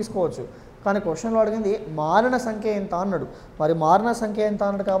 72 అని తీసుకోవచ్చు. కానీ క్వశ్చన్లో అడిగింది మారిన సంఖ్య ఎంత అన్నాడు. మరి మారిన సంఖ్య ఎంత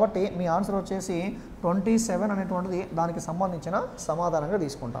అన్నాడు కాబట్టి మీ ఆన్సర్ వచ్చేసి 27 అనేటువంటిది దానికి సంబంధించిన సమాధానంగా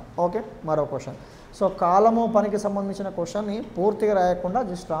తీసుకుంటాం. ఓకే, మరో క్వశ్చన్. సో కాలము పనికి సంబంధించిన క్వశ్చన్ని పూర్తిగా రాయకుండా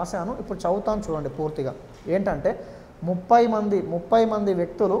జస్ట్ రాశాను. ఇప్పుడు చదువుతాను చూడండి పూర్తిగా. ఏంటంటే 30 మంది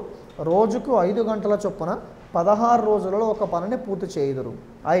వ్యక్తులు రోజుకు 5 గంటల చొప్పున 16 రోజులలో ఒక పనిని పూర్తి చేయుదురు.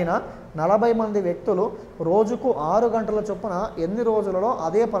 అయినా 40 మంది వ్యక్తులు రోజుకు 6 గంటల చొప్పున ఎన్ని రోజులలో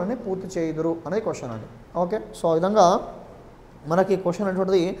అదే పనిని పూర్తి చేయుదురు అనేది క్వశ్చన్ అండి. ఓకే, సో ఆ విధంగా మనకి క్వశ్చన్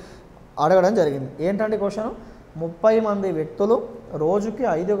అనేటువంటిది అడగడం జరిగింది. ఏంటంటే క్వశ్చన్ 30 మంది వ్యక్తులు రోజుకి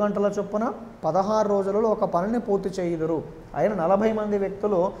 5 గంటల చొప్పున 16 రోజులలో ఒక పనిని పూర్తి చేయుదురు. అయినా 40 మంది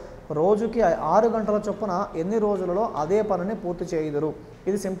వ్యక్తులు రోజుకి 6 గంటల చొప్పున ఎన్ని రోజులలో అదే పనిని పూర్తి చేయుదురు.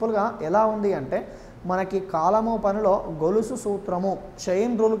 ఇది సింపుల్గా ఎలా ఉంది అంటే మనకి కాలము పనిలో గొలుసు సూత్రము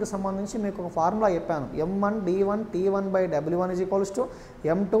చైన్ రూల్కి సంబంధించి మీకు ఒక ఫార్ములా చెప్పాను. M1 D1 T1/W1 =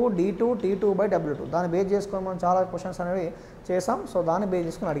 M2 D2 T2/W2. దాన్ని బేస్ చేసుకొని మనం చాలా క్వశ్చన్స్ అనేవి చేసాం. సో దాన్ని బేస్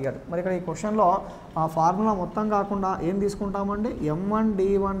చేసుకొని అడిగాడు. మరి ఇక్కడ ఈ క్వశ్చన్లో ఆ ఫార్ములా మొత్తం కాకుండా ఏం తీసుకుంటామండి, M1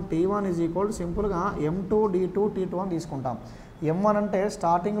 D1 T1 = సింపుల్గా M2 D2 T2 అని తీసుకుంటాం. M1 అంటే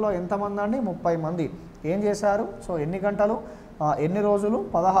స్టార్టింగ్లో ఎంతమంది అండి, 30 మంది. ఏం చేశారు, సో ఎన్ని గంటలు, ఎన్ని రోజులు,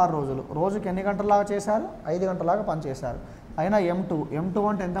 16 రోజులు. రోజుకి ఎన్ని గంటలాగా చేశారు, 5 గంటలాగా పనిచేశారు. అయినా M2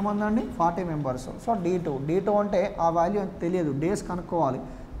 అంటే ఎంతమంది అండి, 40 మెంబర్స్. సో D2 అంటే ఆ వాల్యూ తెలియదు, డేస్ కనుక్కోవాలి.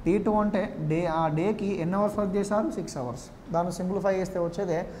 T2 అంటే ఆ డేకి ఎన్ని అవర్స్ వర్క్ చేశారు, 6 అవర్స్. దాన్ని సింప్లిఫై చేస్తే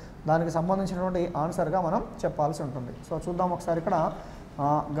వచ్చేదే దానికి సంబంధించినటువంటి ఆన్సర్గా మనం చెప్పాల్సి ఉంటుంది. సో చూద్దాం ఒకసారి. ఇక్కడ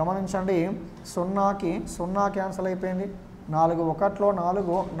గమనించండి, 0కి క్యాన్సల్ అయిపోయింది. 4 1లో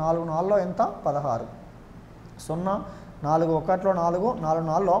 4, 4 4లో ఎంత, 16. 0 4 1లో 4, 4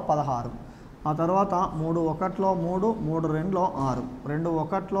 4లో 16. ఆ తర్వాత 3 1లో 3, 3 2లో 6, 2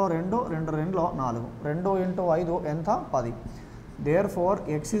 1లో 2, 2 2లో 4, 2 × 5 ఎంత, 10. దేర్ఫోర్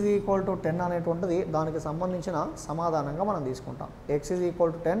x = 10 అనేటువంటిది దానికి సంబంధించిన సమాధానంగా మనం తీసుకుంటాం. x =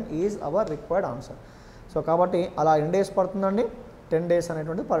 10 is our required answer. So కాబట్టి అలా ఎన్ని డేస్ పడుతుందండి, 10 డేస్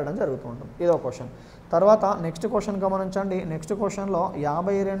అనేటువంటిది పడడం జరుగుతూ ఉంటుంది. ఇదో క్వశ్చన్. తర్వాత నెక్స్ట్ క్వశ్చన్ గమనించండి. నెక్స్ట్ క్వశ్చన్లో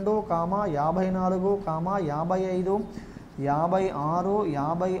 52, 54, 55, 56,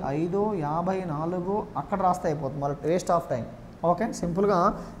 55, 54 అక్కడ రాస్తే అయిపోతుంది, మళ్ళీ వేస్ట్ ఆఫ్ టైం. ఓకే, సింపుల్గా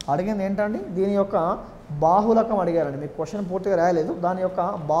అడిగింది ఏంటండి, దీని యొక్క బాహులకం అడిగారండి. మీకు క్వశ్చన్ పూర్తిగా రాయలేదు, దాని యొక్క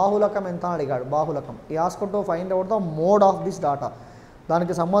బాహులకం ఎంత అడిగాడు. బాహులకం ఈ ఆస్కుంటూ find out the mode of this data.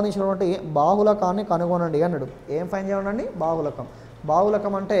 దానికి సంబంధించినటువంటి బాహులకాన్ని కనుగొనండి అన్నాడు. ఏం ఫైండ్ చేయండి,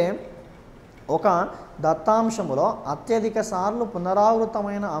 బాహులకం అంటే ఒక దత్తాంశములో అత్యధిక సార్లు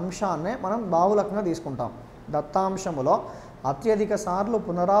పునరావృతమైన అంశాన్నే మనం బాహులకంగా తీసుకుంటాం. దత్తాంశములో అత్యధిక సార్లు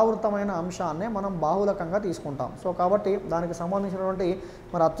పునరావృతమైన అంశాన్నే మనం బాహులకంగా తీసుకుంటాం. సో కాబట్టి దానికి సంబంధించినటువంటి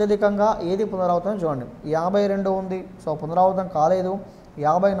మరి అత్యధికంగా ఏది పునరావృతం చూడండి. 52 ఉంది, సో పునరావృతం కాలేదు.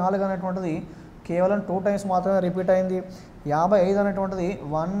 54 అనేటువంటిది కేవలం 2 టైమ్స్ మాత్రమే రిపీట్ అయింది. 55 అనేటువంటిది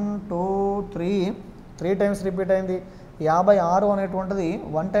 1 2 3 టైమ్స్ రిపీట్ అయింది. 56 అనేటువంటిది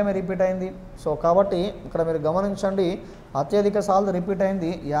 1 టైమే రిపీట్ అయింది. సో కాబట్టి ఇక్కడ మీరు గమనించండి, అత్యధిక సార్లు రిపీట్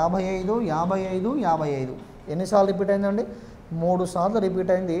అయింది 55, 55, 55. ఎన్నిసార్లు రిపీట్ అయిందండి, 3 సార్లు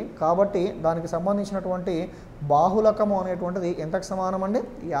రిపీట్ అయింది. కాబట్టి దానికి సంబంధించినటువంటి బాహులకము అనేటువంటిది ఎంతకు సమానం అండి,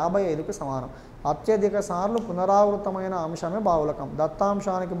 55కి సమానం. అత్యధిక సార్లు పునరావృతమైన అంశమే బాహులకం.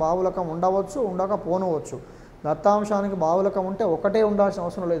 దత్తాంశానికి బాహులకం ఉండవచ్చు, ఉండకపోనవచ్చు. దత్తాంశానికి బాహులకం ఉంటే ఒకటే ఉండాల్సిన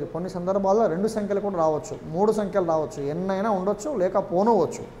అవసరం లేదు. కొన్ని సందర్భాల్లో 2 సంఖ్యలు కూడా రావచ్చు, 3 సంఖ్యలు రావచ్చు, ఎన్నైనా ఉండొచ్చు,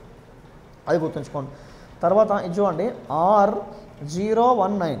 లేకపోనవచ్చు. అది గుర్తుంచుకోండి. తర్వాత ఇది చూడండి,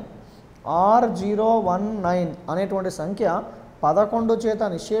 R019 అనేటువంటి సంఖ్య 11 చేత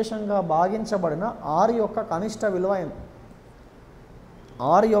నిశేషంగా భాగించబడిన R యొక్క కనిష్ట విలువ ఎంత.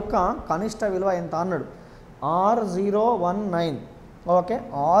 R యొక్క కనిష్ట విలువ ఎంత అన్నాడు. R019. ఓకే,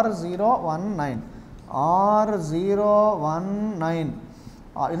 R019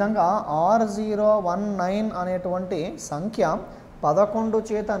 ఆ విధంగా R019 అనేటువంటి సంఖ్య 11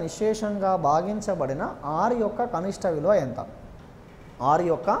 చేత నిశేషంగా భాగించబడిన R యొక్క కనిష్ట విలువ ఎంత. R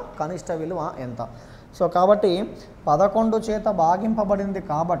యొక్క కనిష్ట విలువ ఎంత. సో కాబట్టి 11 చేత భాగింపబడింది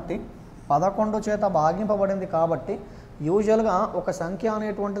కాబట్టి యూజువల్గా ఒక సంఖ్య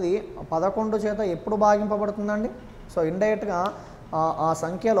అనేటువంటిది 11 చేత ఎప్పుడు భాగింపబడుతుందండి. సో ఇండైరెక్ట్గా ఆ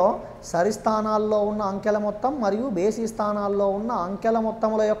సంఖ్యలో సరి స్థానాల్లో ఉన్న అంకెల మొత్తం మరియు బేసి స్థానాల్లో ఉన్న అంకెల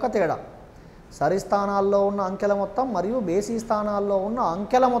మొత్తముల యొక్క తేడా. సరి స్థానాల్లో ఉన్న అంకెల మొత్తం మరియు బేసి స్థానాల్లో ఉన్న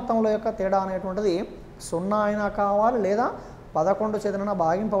అంకెల మొత్తముల యొక్క తేడా అనేటువంటిది 0 అయినా కావాలి, లేదా 11 చేతన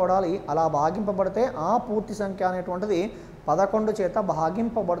భాగింపబడాలి. అలా భాగింపబడితే ఆ పూర్తి సంఖ్య అనేటువంటిది 11 చేత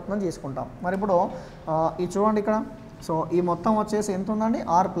భాగింపబడుతుందని తీసుకుంటాం. మరి ఇప్పుడు ఇది చూడండి, ఇక్కడ సో ఈ మొత్తం వచ్చేసి ఎంత ఉందండి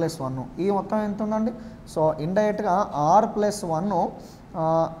r+1 ఈ మొత్తం ఎంత ఉందండి సో ఇండైరెక్ట్గా r+1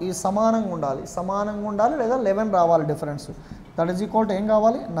 ఈ సమానంగా ఉండాలి లేదా 11 రావాలి difference that is equal to ఏం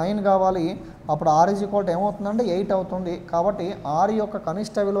కావాలి 9 కావాలి అప్పుడు r ఈజ్ ఈక్వల్ టు ఏమవుతుందండి 8 అవుతుంది కాబట్టి r యొక్క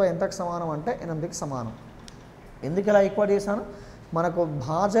కనిష్ట విలువ ఎంతకు సమానం అంటే 8కి సమానం ఎందుకు ఇలా ఈక్వల్ చేశాను మనకు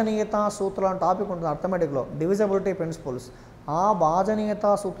భాజనీయత సూత్రాల టాపిక్ ఉంటుంది అర్థమెటిక్లో డివిజబిలిటీ ప్రిన్సిపల్స్ ఆ భాజనీయత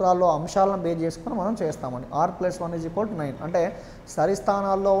సూత్రాల్లో అంశాలను బేస్ చేసుకొని మనం చేస్తామండి r+1 ఈజ్ ఈక్వల్ టు 9 అంటే సరి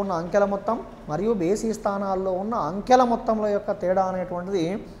స్థానాల్లో ఉన్న అంకెల మొత్తం మరియు బేసి స్థానాల్లో ఉన్న అంకెల మొత్తంలో యొక్క తేడా అనేటువంటిది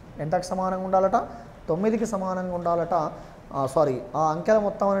ఎంతకు సమానంగా ఉండాలట 9కి సమానంగా ఉండాలట ఆ అంకెల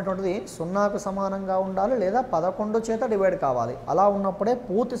మొత్తం అనేటువంటిది 0కు సమానంగా ఉండాలి లేదా 11 చేత డివైడ్ కావాలి అలా ఉన్నప్పుడే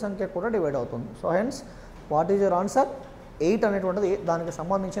పూర్తి సంఖ్య కూడా డివైడ్ అవుతుంది so hence what is your answer 8 అనేటువంటిది దానికి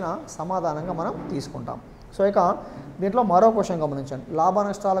సంబంధించిన సమాధానంగా మనం తీసుకుంటాం సో ఇక దీంట్లో మరో క్వశ్చన్ గమనించండి లాభ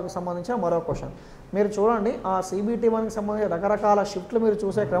నష్టాలకు సంబంధించిన మరో క్వశ్చన్ మీరు చూడండి ఆ CBT1కి సంబంధించిన రకరకాల షిఫ్ట్లు మీరు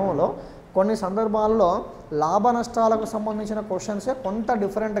చూసే క్రమంలో కొన్ని సందర్భాల్లో లాభ నష్టాలకు సంబంధించిన క్వశ్చన్సే కొంత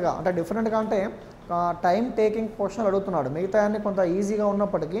డిఫరెంట్గా అంటే టైం టేకింగ్ క్వశ్చన్లు అడుగుతున్నాడు మిగతా అన్ని కొంత ఈజీగా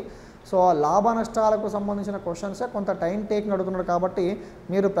ఉన్నప్పటికీ సో లాభ నష్టాలకు సంబంధించిన క్వశ్చన్సే కొంత టైం టేకింగ్ అడుగుతున్నాడు కాబట్టి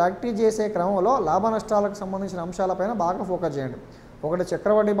మీరు ప్రాక్టీస్ చేసే క్రమంలో లాభ నష్టాలకు సంబంధించిన అంశాలపైన బాగా ఫోకస్ చేయండి ఒకటి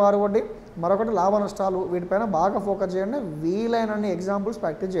చక్రవడ్డీ బారు వడ్డీ మరొకటి లాభ నష్టాలు వీటిపైన బాగా ఫోకస్ చేయండి వీలైనన్ని ఎగ్జాంపుల్స్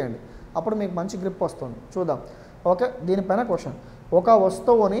ప్రాక్టీస్ చేయండి అప్పుడు మీకు మంచి గ్రిప్ వస్తుంది చూద్దాం ఓకే దీనిపైన క్వశ్చన్ ఒక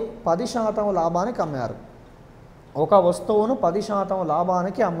వస్తువుని 10% లాభానికి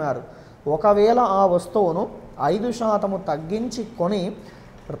అమ్మారు ఒకవేళ ఆ వస్తువును 5% తగ్గించి కొని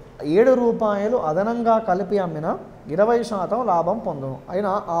 ₹7 అదనంగా కలిపి అమ్మిన 20% లాభం పొందును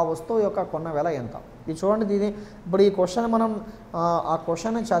అయినా ఆ వస్తువు యొక్క కొన్న వెల ఎంత ఇది చూడండి దీని ఇప్పుడు ఈ క్వశ్చన్ మనం ఆ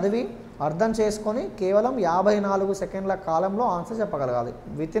క్వశ్చన్ని చదివి అర్థం చేసుకొని కేవలం 54 సెకండ్ల కాలంలో ఆన్సర్ చెప్పగలగాలి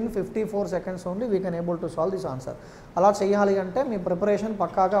within 54 seconds only we can able to solve this answer అలా చేయాలి అంటే మీ ప్రిపరేషన్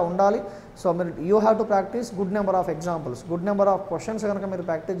పక్కాగా ఉండాలి సో మీరు you have to practice good number of examples good number of questions కనుక మీరు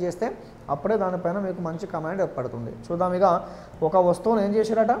ప్రాక్టీస్ చేస్తే అప్పుడే దానిపైన మీకు మంచి కమాండ్ ఏర్పడుతుంది చూద్దాం ఇక ఒక వస్తువును ఏం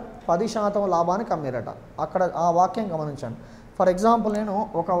చేశారట 10% లాభానికి అమ్మారట అక్కడ ఆ వాక్యం గమనించండి ఫర్ ఎగ్జాంపుల్ నేను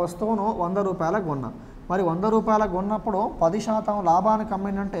ఒక వస్తువును ₹100 కొన్నా మరి ₹100 కొన్నప్పుడు 10% లాభానికి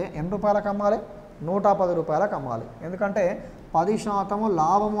అమ్మిందంటే ఎన్ని రూపాయలకు అమ్మాలి ₹110 అమ్మాలి ఎందుకంటే 10%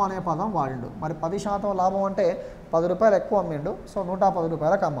 లాభము అనే పదం వాడిండు మరి 10% లాభం అంటే ₹10 ఎక్కువ అమ్మిండు సో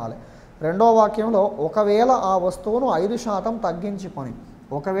 ₹110 అమ్మాలి రెండో వాక్యంలో ఒకవేళ ఆ వస్తువును 5% తగ్గించుకొని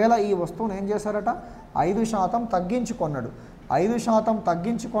ఒకవేళ ఈ వస్తువును ఏం చేశారట 5% తగ్గించుకున్నాడు 5%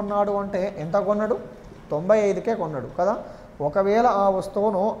 తగ్గించుకున్నాడు అంటే ఎంత కొన్నాడు 95కే కొన్నాడు కదా ఒకవేళ ఆ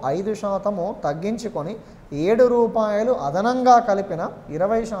వస్తువును 5% తగ్గించుకొని ₹7 అదనంగా కలిపిన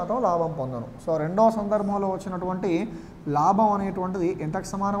 20% లాభం పొందను సో రెండో సందర్భంలో వచ్చినటువంటి లాభం అనేటువంటిది ఎంతకు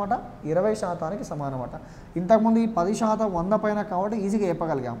సమానమట 20%కి సమానమట ఇంతకుముందు ఈ 10% 100 పైన కాబట్టి ఈజీగా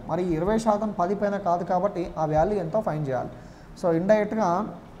చెప్పగలిగాం మరి 20% 10 పైన కాదు కాబట్టి ఆ వాల్యూ ఎంతో ఫైండ్ చేయాలి సో ఇండైరెక్ట్గా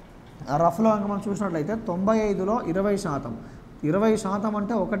రఫ్లో కనుక మనం చూసినట్లయితే 95లో 20% అంటే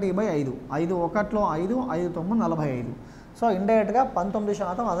 1/5 5 1లో 5 5 9 45 సో ఇండైరెక్ట్గా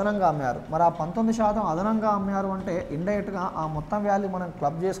 19% అదనంగా అమ్మారు మరి ఆ 19% అదనంగా అమ్మారు అంటే ఇండైరెక్ట్గా ఆ మొత్తం వాల్యూ మనం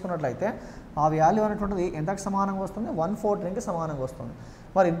క్లబ్ చేసుకున్నట్లయితే ఆ వాల్యూ అనేటువంటిది ఎంతకు సమానంగా వస్తుంది 114కి సమానంగా వస్తుంది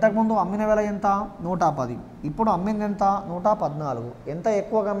మరి ఇంతకుముందు అమ్మిన వెల ఎంత 110 ఇప్పుడు అమ్మింది ఎంత 114 ఎంత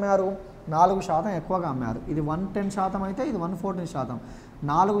ఎక్కువగా అమ్మారు 4% ఎక్కువగా అమ్మారు ఇది 110% అయితే ఇది 114%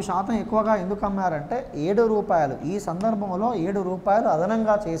 4% ఎక్కువగా ఎందుకు అమ్మారంటే ₹7 ఈ సందర్భంలో ₹7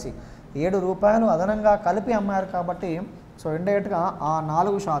 అదనంగా చేసి ₹7 అదనంగా కలిపి అమ్మారు కాబట్టి సో ఇండైరెక్ట్గా ఆ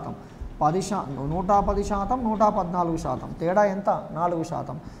 4% 110% 114% తేడా ఎంత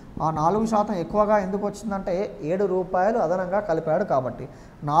 4% ఆ 4% ఎక్కువగా ఎందుకు వచ్చిందంటే ₹7 అదనంగా కలిపాడు కాబట్టి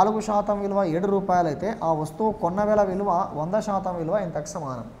 4% విలువ ₹7 అయితే ఆ వస్తువు కొన్న వేల విలువ 100% విలువ ఎంతకు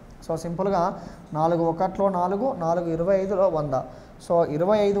సమానం సో సింపుల్గా 4 1లో 4 4 25లో 100 సో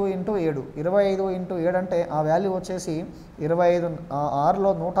 25 × 7 25 × 7 అంటే ఆ వాల్యూ వచ్చేసి 25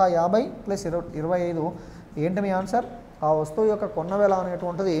 6లో 150 ప్లస్ 25 ఏంటి మీ ఆన్సర్ ఆ వస్తువు యొక్క కొన్న వెల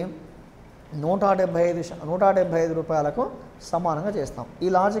అనేటువంటిది ₹175 సమానంగా చేస్తాం ఈ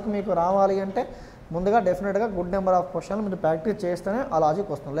లాజిక్ మీకు రావాలి అంటే ముందుగా డెఫినెట్గా గుడ్ నెంబర్ ఆఫ్ క్వశ్చన్లు మీరు ప్రాక్టీస్ చేస్తేనే ఆ లాజిక్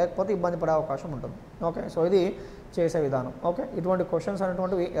వస్తుంది లేకపోతే ఇబ్బంది పడే అవకాశం ఉంటుంది ఓకే సో ఇది చేసే విధానం ఓకే ఇటువంటి క్వశ్చన్స్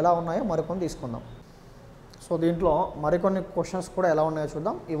అనేటువంటివి ఎలా ఉన్నాయో మరికొన్ని తీసుకుందాం సో దీంట్లో మరికొన్ని క్వశ్చన్స్ కూడా ఎలా ఉన్నాయో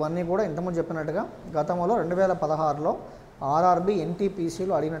చూద్దాం ఇవన్నీ కూడా ఇంతకుముందు చెప్పినట్టుగా గతంలో 2016లో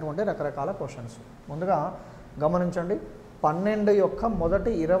RRB-Ntpcలో అడిగినటువంటి రకరకాల క్వశ్చన్స్ ముందుగా గమనించండి 12 యొక్క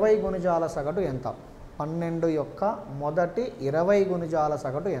మొదటి 20 గుణిజాల సగటు ఎంత 12 యొక్క మొదటి 20 గుణిజాల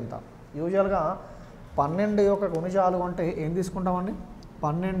సగటు ఎంత యూజువల్గా 12 యొక్క గుణిజాలు అంటే ఏం తీసుకుంటామండి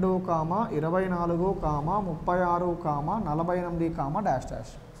 12, 24, 36, 48, డాష్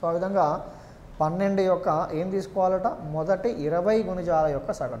డాష్. సో ఆ విధంగా 12 యొక్క ఏం తీసుకోవాలట, మొదటి 20 గుణిజాల యొక్క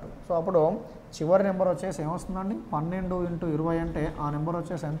సగటు. సో అప్పుడు చివరి నెంబర్ వచ్చేసి ఏమొస్తుందండి, 12 × 20 అంటే ఆ నెంబర్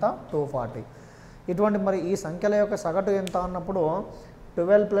వచ్చేసి ఎంత, 240. ఇటువంటి మరి ఈ సంఖ్యల యొక్క సగటు ఎంత అన్నప్పుడు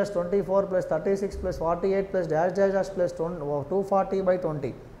 12 + 24 + 36 + 48 + డాష్ డాష్ డాష్ +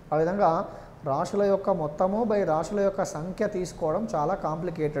 240/20. ఆ విధంగా రాశుల యొక్క మొత్తము బై రాశుల యొక్క సంఖ్య తీసుకోవడం చాలా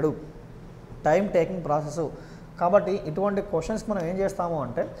కాంప్లికేటెడ్, టైం టేకింగ్ ప్రాసెస్. కాబట్టి ఇటువంటి క్వశ్చన్స్ మనం ఏం చేస్తాము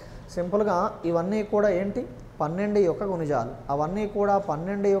అంటే సింపుల్గా ఇవన్నీ కూడా ఏంటి, 12 యొక్క గుణిజాలు. అవన్నీ కూడా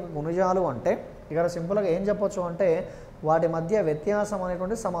 12 యొక్క గుణిజాలు అంటే ఇక్కడ సింపుల్గా ఏం చెప్పొచ్చు అంటే వాటి మధ్య వ్యత్యాసం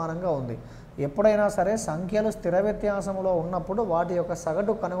అనేటువంటి సమానంగా ఉంది. ఎప్పుడైనా సరే సంఖ్యలు స్థిర వ్యత్యాసంలో ఉన్నప్పుడు వాటి యొక్క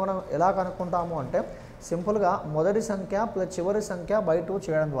సగటు ఎలా కనుక్కుంటాము అంటే సింపుల్గా మొదటి సంఖ్య ప్లస్ చివరి సంఖ్య బై 2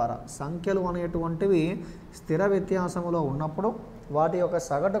 చేయడం ద్వారా. సంఖ్యలు అనేటువంటివి స్థిర వ్యత్యాసంలో ఉన్నప్పుడు వాటి యొక్క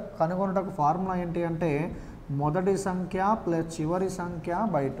సగటు కనుగొనటకు ఫార్ములా ఏంటి అంటే మొదటి సంఖ్య ప్లస్ చివరి సంఖ్య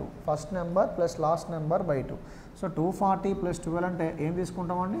by 2, first number plus last number by 2. So 240 + 12 అంటే ఏం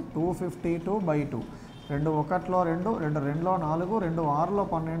తీసుకుంటామండి, 252/2. 2 1లో 2, 2 2లో 4, 2 6లో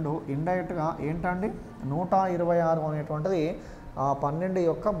 12. ఇండైరెక్ట్గా ఏంటండి 126 అనేటువంటిది ఆ 12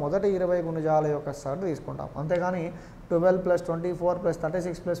 యొక్క మొదటి 20 గుణిజాల యొక్క సగటు తీసుకుంటాం. అంతేగాని 12 + 24 +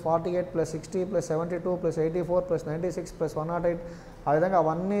 36 + 48 + 60 + 72 + 84 + 96 + 108 ఆ విధంగా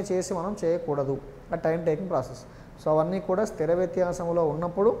అవన్నీ చేసి మనం చేయకూడదు, టైం టేకింగ్ ప్రాసెస్. సో అవన్నీ కూడా స్థిర వ్యత్యాసంలో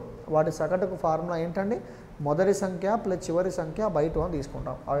ఉన్నప్పుడు వాటి సగటుకు ఫార్ములా ఏంటండి, మొదటి సంఖ్య ప్లస్ చివరి సంఖ్య బై 2 అని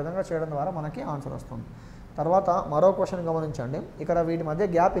తీసుకుంటాం. ఆ విధంగా చేయడం ద్వారా మనకి ఆన్సర్ వస్తుంది. తర్వాత మరో క్వశ్చన్ గమనించండి. ఇక్కడ వీటి మధ్య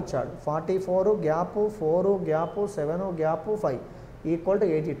గ్యాప్ ఇచ్చాడు, 44 గ్యాప్, 4 గ్యాప్, 7 గ్యాప్, 5 =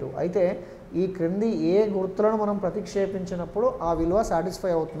 82. అయితే ఈ క్రింది ఏ గుర్తులను మనం ప్రతిక్షేపించినప్పుడు ఆ విలువ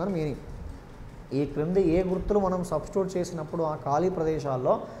సాటిస్ఫై అవుతుందని మీనింగ్. ఈ క్రింది ఏ గుర్తులు మనం సబ్స్టిట్యూట్ చేసినప్పుడు ఆ ఖాళీ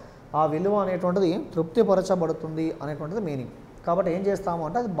ప్రదేశాల్లో ఆ విలువ అనేటువంటిది తృప్తిపరచబడుతుంది అనేటువంటిది మీనింగ్. కాబట్టి ఏం చేస్తాము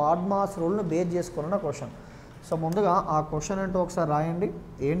అంటే అది బాడ్మాస్ రూల్ను బేస్ చేసుకున్న క్వశ్చన్. సో ముందుగా ఆ క్వశ్చన్ ఏంటో ఒకసారి రాయండి.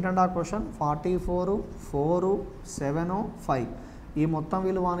 ఏంటంటే ఆ క్వశ్చన్ 44, 4, 7, 5 ఈ మొత్తం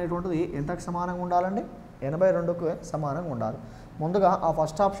విలువ అనేటువంటిది ఎంతకు సమానంగా ఉండాలండి, 82కు సమానంగా ఉండాలి. ముందుగా ఆ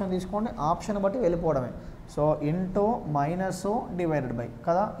ఫస్ట్ ఆప్షన్ తీసుకోండి, ఆప్షన్ బట్టి వెళ్ళిపోవడమే. So into minus divided by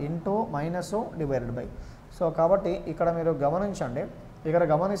కదా, into minus divided by. So కాబట్టి ఇక్కడ మీరు గమనించండి, ఇక్కడ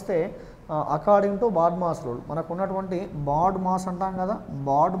గమనిస్తే అకార్డింగ్ టు బాడ్మాస్ రూల్ మనకు ఉన్నటువంటి బాడ్మాస్ అంటాం కదా,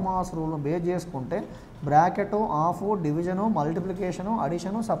 బాడ్మాస్ రూల్ను బేస్ చేసుకుంటే bracket, of, division, multiplication,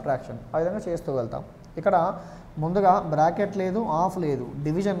 addition, subtraction ఆ విధంగా చేస్తూ వెళ్తాం. ఇక్కడ ముందుగా బ్రాకెట్ లేదు, ఆఫ్ లేదు,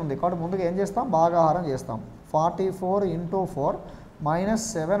 డివిజన్ ఉంది. కాబట్టి ముందుగా ఏం చేస్తాం, భాగాహారం చేస్తాం. 44 × 4 -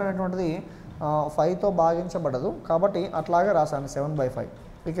 7 అనేటువంటిది 5తో భాగించబడదు కాబట్టి అట్లాగే రాశాను 7/5.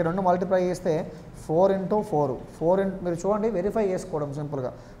 ఇక రెండు మల్టిప్లై చేస్తే 4 × 4 మీరు చూడండి వెరిఫై చేసుకోవడం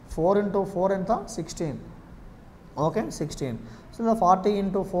సింపుల్గా. 4 × 4 ఎంత, 16. ఓకే 16. సో 40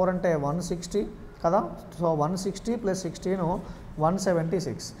 × 4 అంటే 160 కదా. సో 160 + 16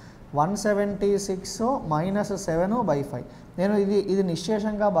 176. 176 - 7/5. నేను ఇది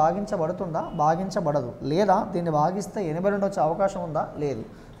నిశ్శేషంగా భాగించబడుతుందా, భాగించబడదు. లేదా దీన్ని భాగిస్తే 82 వచ్చే అవకాశం ఉందా, లేదు.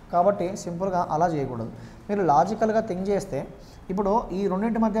 కాబట్టి సింపుల్గా అలా చేయకూడదు. మీరు లాజికల్గా థింక్ చేస్తే ఇప్పుడు ఈ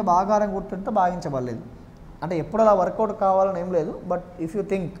రెండింటి మధ్య భాగారం గుర్తుంటే భాగించబడలేదు అంటే ఎప్పుడు అలా వర్కౌట్ కావాలని ఏం లేదు. బట్ ఇఫ్ యూ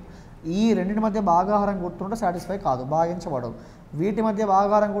థింక్ ఈ రెండింటి మధ్య భాగాహారం గుర్తుంటే సాటిస్ఫై కాదు, భాగించబడవు. వీటి మధ్య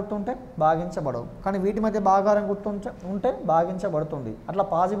భాగాహారం గుర్తుంటే భాగించబడవు. కానీ వీటి మధ్య భాగాహారం ఉంటే భాగించబడుతుంది. అట్లా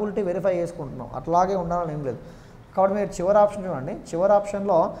పాజిబిలిటీ వెరిఫై చేసుకుంటున్నాం, అట్లాగే ఉండాలని ఏం లేదు. కాబట్టి మీరు చివరి ఆప్షన్ చూడండి, చివరి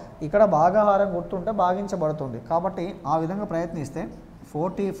ఆప్షన్లో ఇక్కడ భాగాహారం గుర్తుంటే భాగించబడుతుంది. కాబట్టి ఆ విధంగా ప్రయత్నిస్తే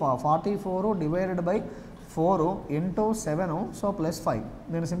 44 డివైడెడ్ బై 4 × 7 సో +5.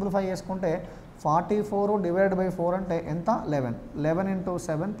 నేను సింప్లిఫై చేసుకుంటే 44 డివైడెడ్ బై 4 అంటే ఎంత, 11. 11 ×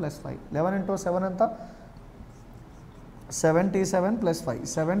 7 +5. 11 × 7 ఎంత, 77 +5.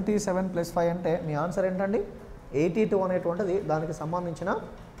 77 +5 అంటే మీ ఆన్సర్ ఏంటండి, 82 అనేటువంటిది దానికి సంబంధించిన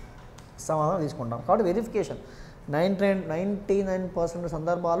సమాధానం తీసుకుంటాం. కాబట్టి వెరిఫికేషన్ 99%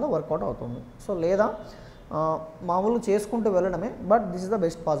 సందర్భాల్లో వర్కౌట్ అవుతుంది. సో లేదా మామూలు చేసుకుంటూ వెళ్ళడమే, but this is the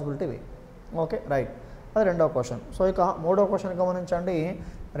best possibility way. Okay right, అది రెండవ క్వశ్చన్. సో ఇక మూడవ క్వశ్చన్ గమనించండి.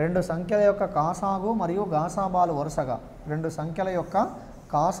 రెండు సంఖ్యల యొక్క కాసాగు మరియు గాసాబాలు వరుసగా, రెండు సంఖ్యల యొక్క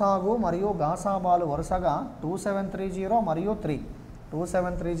కాసాగు మరియు గాసాబాలు వరుసగా 2730 మరియు 3,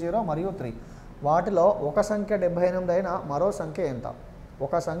 2730 మరియు 3. వాటిలో ఒక సంఖ్య 78 అయినా మరో సంఖ్య ఎంత?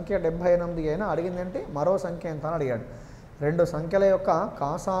 ఒక సంఖ్య 78 అయినా అడిగిందంటే మరో సంఖ్య ఎంత అని అడిగాడు. రెండు సంఖ్యల యొక్క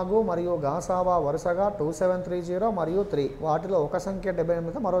కాసాగు మరియు గాసాబా వరుసగా 2730 మరియు 3. వాటిలో ఒక సంఖ్య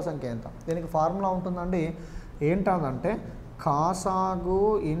 78 మరో సంఖ్య ఎంత? దీనికి ఫార్ములా ఉంటుందండి. ఏంటంటే కాసాగు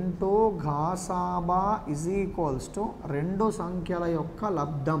ఇంటూ ఘాసాబా ఈజ్ ఈక్వల్స్ టు రెండు సంఖ్యల యొక్క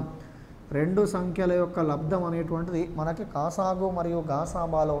లబ్ధం. రెండు సంఖ్యల యొక్క లబ్ధం అనేటువంటిది మనకి కాసాగు మరియు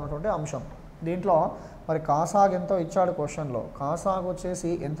ఘాసాబాలో ఉన్నటువంటి అంశం. దీంట్లో మరి కాసాగు ఎంతో ఇచ్చాడు క్వశ్చన్లో. కాసాగు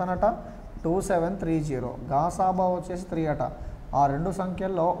వచ్చేసి ఎంతనట 2730, ఘాసాబా వచ్చేసి 3 అట. ఆ రెండు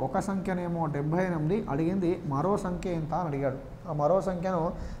సంఖ్యల్లో ఒక సంఖ్యనేమో 78 అడిగింది, మరో సంఖ్య ఎంత అని అడిగాడు. ఆ మరో సంఖ్యను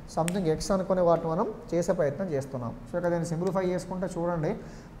సంథింగ్ ఎక్స్ అనుకునే వాటిని మనం చేసే ప్రయత్నం చేస్తున్నాం. సో ఇక దీన్ని సింప్లిఫై చేసుకుంటే చూడండి.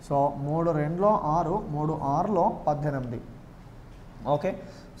 సో 3 2లో 6, 3 6లో 18. ఓకే.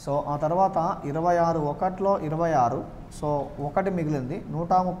 సో ఆ తర్వాత 26 1లో 26. సో 1 మిగిలింది,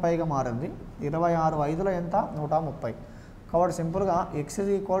 130గా మారింది. 26 5లో ఎంత? 130. కాబట్టి సింపుల్గా ఎక్స్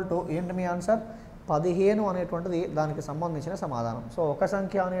ఈజ్ ఈక్వల్ టు ఏంటి మీ ఆన్సర్? 15 అనేటువంటిది దానికి సంబంధించిన సమాధానం. సో ఒక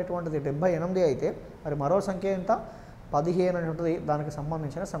సంఖ్య అనేటువంటిది 78 అయితే మరి మరో సంఖ్య ఎంత? 15 అనేటువంటిది దానికి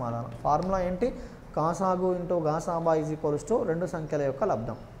సంబంధించిన సమాధానం. ఫార్ములా ఏంటి? కాసాగు ఇంటూ ఘాసాబా ఈజ్ ఈక్వల్స్ టు రెండు సంఖ్యల యొక్క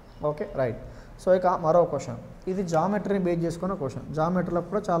లబ్ధం. Okay, right. సో ఇక మరో క్వశ్చన్, ఇది జామెట్రీని బేస్ చేసుకున్న క్వశ్చన్. జామెట్రీలో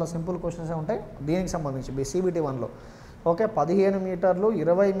కూడా చాలా సింపుల్ క్వశ్చన్స్ ఉంటాయి దీనికి సంబంధించి CBT 1లో. ఓకే, 15 మీటర్లు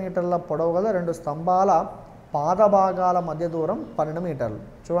 20 మీటర్ల పొడవు గల రెండు స్తంభాల పాదభాగాల మధ్య దూరం 12 మీటర్లు.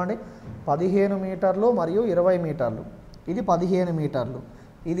 చూడండి, 15 మీటర్లు మరియు 20 మీటర్లు. ఇది 15 మీటర్లు,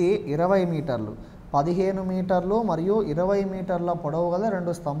 ఇది 20 మీటర్లు. 15 మీటర్లు మరియు 20 మీటర్ల పొడవు గల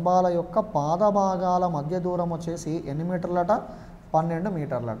రెండు స్తంభాల యొక్క పాదభాగాల మధ్య దూరం వచ్చేసి ఎన్ని మీటర్లట? 12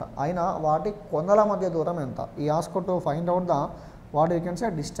 మీటర్లట. అయినా వాటి కొనల మధ్య దూరం ఎంత? ఈ ask to find out the what you can say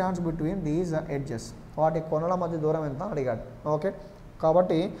distance between these edges. వాటి కొనల మధ్య దూరం ఎంత అడిగాడు. ఓకే,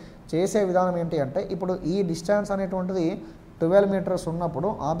 కాబట్టి చేసే విధానం ఏంటి అంటే, ఇప్పుడు ఈ డిస్టెన్స్ అనేటువంటిది 12 మీటర్స్ ఉన్నప్పుడు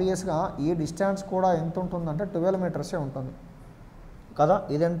ఆబ్వియస్గా ఈ డిస్టెన్స్ కూడా ఎంత ఉంటుందంటే 12 మీటర్సే ఉంటుంది కదా.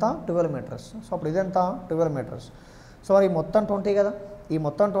 ఇదెంత? 12 మీటర్స్. సో అప్పుడు ఇదెంత? 12 మీటర్స్. సో మరి మొత్తం 20 కదా. ఈ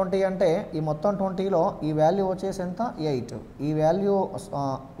మొత్తం 20 అంటే ఈ మొత్తం 20లో ఈ వాల్యూ వచ్చేసి ఎంత? 8. ఈ వాల్యూ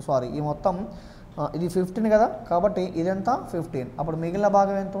ఈ మొత్తం ఇది 15 కదా. కాబట్టి ఇదెంత? 15. అప్పుడు మిగిలిన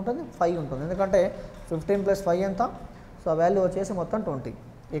భాగం ఎంత ఉంటుంది? 5 ఉంటుంది. ఎందుకంటే 15 + 5 ఎంత? సో ఆ వాల్యూ వచ్చేసి మొత్తం 20.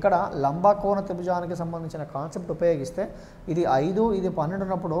 ఇక్కడ లంబకోణ త్రిభుజానికి సంబంధించిన కాన్సెప్ట్ ఉపయోగిస్తే ఇది 5 ఇది 12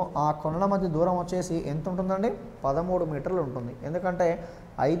 ఉన్నప్పుడు ఆ కొనల మధ్య దూరం వచ్చేసి ఎంత ఉంటుందండి? 13 మీటర్లు ఉంటుంది. ఎందుకంటే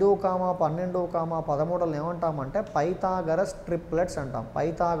 5, 12, 13 ఏమంటామంటే పైథాగరస్ ట్రిప్లెట్స్ అంటాం,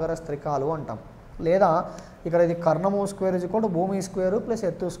 పైథాగరస్ త్రికాలు అంటాం. లేదా ఇక్కడ ఇది కర్ణము స్క్వేర్ = భూమి స్క్వేరు +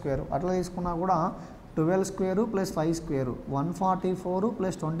 ఎత్తు స్క్వేరు. అట్లా తీసుకున్నా కూడా 12 స్క్వేరు + 5 స్క్వేరు 144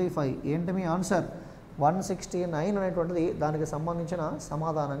 + 25 ఏంటి మీ ఆన్సర్? 169 అనేటువంటిది దానికి సంబంధించిన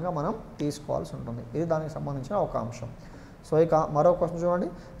సమాధానంగా మనం తీసుకోవాల్సి ఉంటుంది. ఇది దానికి సంబంధించిన ఒక అంశం. సో ఇక మరో క్వశ్చన్ చూడండి.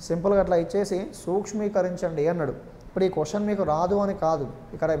 సింపుల్గా అట్లా ఇచ్చేసి సూక్ష్మీకరించండి అన్నాడు. ఇప్పుడు ఈ క్వశ్చన్ మీకు రాదు అని కాదు,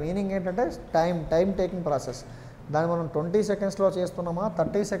 ఇక్కడ మీనింగ్ ఏంటంటే టైం టేకింగ్ ప్రాసెస్. దాన్ని మనం 20 సెకండ్స్లో చేస్తున్నామా,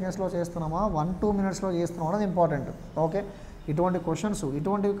 30 సెకండ్స్లో చేస్తున్నామా, 1-2 మినిట్స్లో చేస్తున్నామా అనేది ఇంపార్టెంట్. ఓకే, ఇటువంటి క్వశ్చన్స్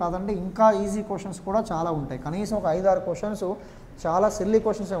ఇటువంటివి కాదండి, ఇంకా ఈజీ క్వశ్చన్స్ కూడా చాలా ఉంటాయి. కనీసం ఒక 5-6 క్వశ్చన్స్ చాలా సిల్లీ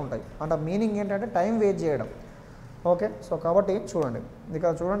క్వశ్చన్సే ఉంటాయి. అంటే మీనింగ్ ఏంటంటే టైం వేస్ట్ చేయడం. ఓకే, సో కాబట్టి చూడండి,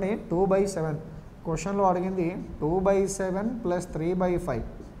 ఇక్కడ చూడండి 2/7 క్వశ్చన్లో అడిగింది 2/7 + 3/5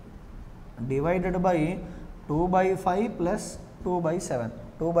 డివైడెడ్ బై 2/5 + 2/7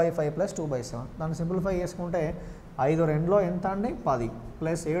 2/5 + 2/7. దాన్ని సింప్లిఫై చేసుకుంటే 5 2లో ఎంత అండి? 10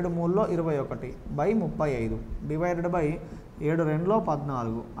 + 7 3లో 21/35 డివైడెడ్ బై 7 2లో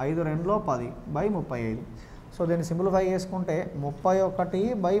 14, 5 2లో 10/35. సో దీన్ని సింప్లిఫై చేసుకుంటే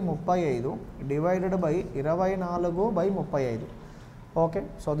 31/35 డివైడెడ్ బై 24/35. ఓకే,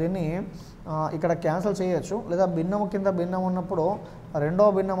 సో దీన్ని ఇక్కడ క్యాన్సిల్ చేయొచ్చు, లేదా భిన్నం కింద భిన్నం ఉన్నప్పుడు రెండో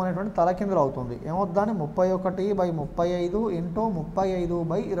భిన్నం అనేటువంటి తలకిందులు అవుతుంది. ఏమవుతుందని 31/35 ఇంటూ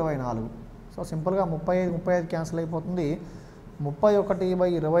 35/24. సో సింపుల్గా 35 క్యాన్సిల్ అయిపోతుంది.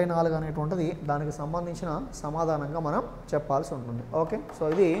 31/24 అనేటువంటిది దానికి సంబంధించిన సమాధానంగా మనం చెప్పాల్సి ఉంటుంది. ఓకే, సో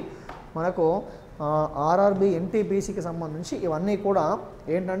ఇది మనకు Rrb-Ntpcకి సంబంధించి ఇవన్నీ కూడా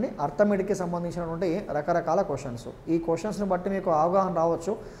ఏంటండి అర్థమెటిక్కి సంబంధించినటువంటి రకరకాల క్వశ్చన్స్. ఈ క్వశ్చన్స్ని బట్టి మీకు అవగాహన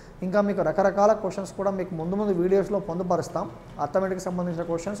రావచ్చు. ఇంకా మీకు రకరకాల క్వశ్చన్స్ కూడా మీకు ముందు వీడియోస్లో పొందుపరుస్తాం. అర్థమెటిక్కి సంబంధించిన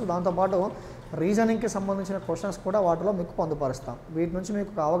క్వశ్చన్స్, దాంతోపాటు రీజనింగ్కి సంబంధించిన క్వశ్చన్స్ కూడా వాటిలో మీకు పొందుపరుస్తాం. వీటి నుంచి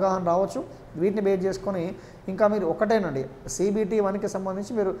మీకు అవగాహన రావచ్చు. వీటిని బేస్ చేసుకొని ఇంకా మీరు ఒకటేనండి CBT 1కి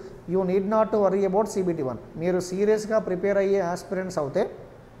సంబంధించి మీరు you need not to worry about CBT 1. మీరు సీరియస్గా ప్రిపేర్ అయ్యే ఆస్పిరెంట్స్ అవుతే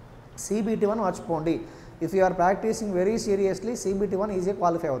CBT 1 మర్చిపోండి. If you are practising very seriously CBT 1 easy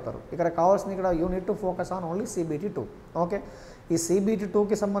qualify అవుతారు. ఇక్కడ కావాల్సింది ఇక్కడ you need to focus on only CBT 2. Okay, ఈ CBT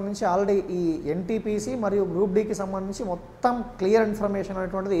 2కి సంబంధించి ఆల్రెడీ ఈ NTPC మరియు గ్రూప్ Dకి సంబంధించి మొత్తం క్లియర్ ఇన్ఫర్మేషన్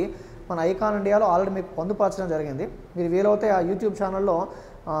అనేటువంటిది మన ఐకాన్ ఇండియాలో ఆల్రెడీ మీకు పొందుపరచడం జరిగింది. మీరు వీలవుతే ఆ యూట్యూబ్ ఛానల్లో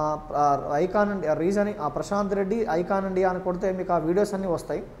icon reasoning Prashanth Reddy icon India అని కొడితే మీకు ఆ వీడియోస్ అన్నీ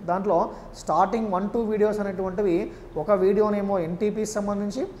వస్తాయి. దాంట్లో స్టార్టింగ్ 1-2 వీడియోస్ అనేటువంటివి ఒక వీడియోనేమో ఎన్టీపీకి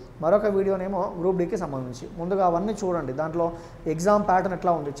సంబంధించి, మరొక వీడియోనేమో గ్రూప్ డీకి సంబంధించి. ముందుగా అవన్నీ చూడండి. దాంట్లో ఎగ్జామ్ ప్యాటర్న్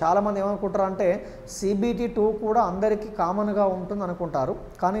ఎట్లా ఉంది. చాలామంది ఏమనుకుంటారు అంటే CBT 2 కూడా అందరికీ కామన్గా ఉంటుంది అనుకుంటారు.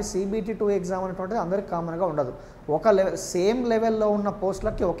 కానీ CBT 2 ఎగ్జామ్ అనేటువంటిది అందరికీ కామన్గా ఉండదు. ఒక సేమ్ లెవెల్లో ఉన్న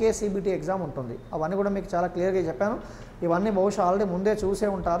పోస్టులకి ఒకే CBT ఎగ్జామ్ ఉంటుంది. అవన్నీ కూడా మీకు చాలా క్లియర్గా చెప్పాను. ఇవన్నీ బహుశా ఆల్రెడీ ముందే చూసే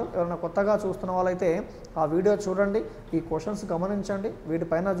ఉంటారు. ఎవరైనా కొత్తగా చూస్తున్న వాళ్ళైతే ఆ వీడియో చూడండి, ఈ క్వశ్చన్స్ గమనించండి.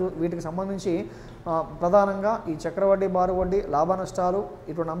 వీటికి సంబంధించి ప్రధానంగా ఈ చక్రవడ్డీ, బారు వడ్డీ, లాభ నష్టాలు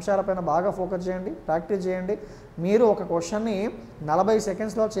ఇటువంటి అంశాలపైన బాగా ఫోకస్ చేయండి, ప్రాక్టీస్ చేయండి. మీరు ఒక క్వశ్చన్ని 40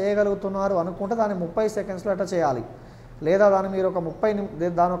 సెకండ్స్లో చేయగలుగుతున్నారు అనుకుంటే దాన్ని 30 సెకండ్స్లో ఎట్లా చేయాలి, లేదా దాన్ని మీరు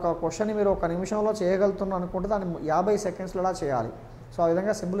దాని ఒక క్వశ్చన్ని మీరు 1 నిమిషంలో చేయగలుగుతున్నారు అనుకుంటే దాన్ని 50 సెకండ్స్లో ఎలా చేయాలి. సో ఆ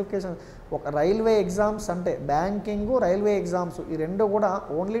విధంగా సింప్లిఫికేషన్. ఒక రైల్వే ఎగ్జామ్స్ అంటే బ్యాంకింగ్, రైల్వే ఎగ్జామ్స్ ఈ రెండు కూడా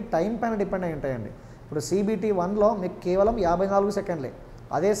ఓన్లీ టైం పైన డిపెండ్ అయి ఉంటాయండి. ఇప్పుడు CBT 1లో మీకు కేవలం 54 సెకండ్లే.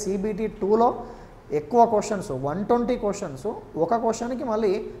 అదే CBT 2లో ఎక్కువ క్వశ్చన్స్, 120 క్వశ్చన్స్, ఒక క్వశ్చన్కి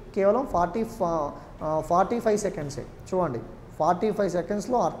మళ్ళీ కేవలం 45 సెకండ్సే. చూడండి, 45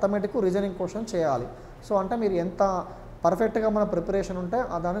 సెకండ్స్లో అర్థమెటిక్, రీజనింగ్ క్వశ్చన్ చేయాలి. సో అంటే మీరు ఎంత పర్ఫెక్ట్గా మన ప్రిపరేషన్ ఉంటే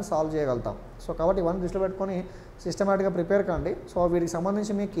దాన్ని సాల్వ్ చేయగలుగుతాం. సో కాబట్టి ఇవన్నీ దృష్టిలో పెట్టుకొని సిస్టమేటిక్గా ప్రిపేర్ కండి. సో వీటికి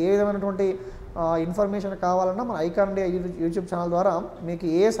సంబంధించి మీకు ఏ విధమైనటువంటి ఇన్ఫర్మేషన్ కావాలన్నా మన ఐకాన్ ఇండియా యూట్యూబ్ ఛానల్ ద్వారా మీకు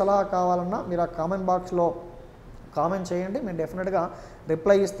ఏ సలహా కావాలన్నా మీరు ఆ కామెంట్ బాక్స్లో కామెంట్ చేయండి. మేము డెఫినెట్గా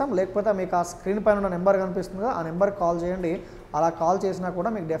రిప్లై ఇస్తాం. లేకపోతే మీకు ఆ స్క్రీన్ పైన ఉన్న నెంబర్ కనిపిస్తుంది కదా, ఆ నెంబర్కి కాల్ చేయండి. అలా కాల్ చేసినా కూడా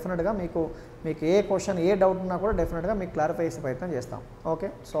మీకు డెఫినెట్గా మీకు ఏ క్వశ్చన్, ఏ డౌట్ ఉన్నా కూడా డెఫినెట్గా మీకు క్లారిఫై చేసే ప్రయత్నం చేస్తాం. Okay,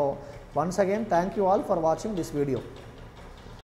 so once again thank you all for watching this video.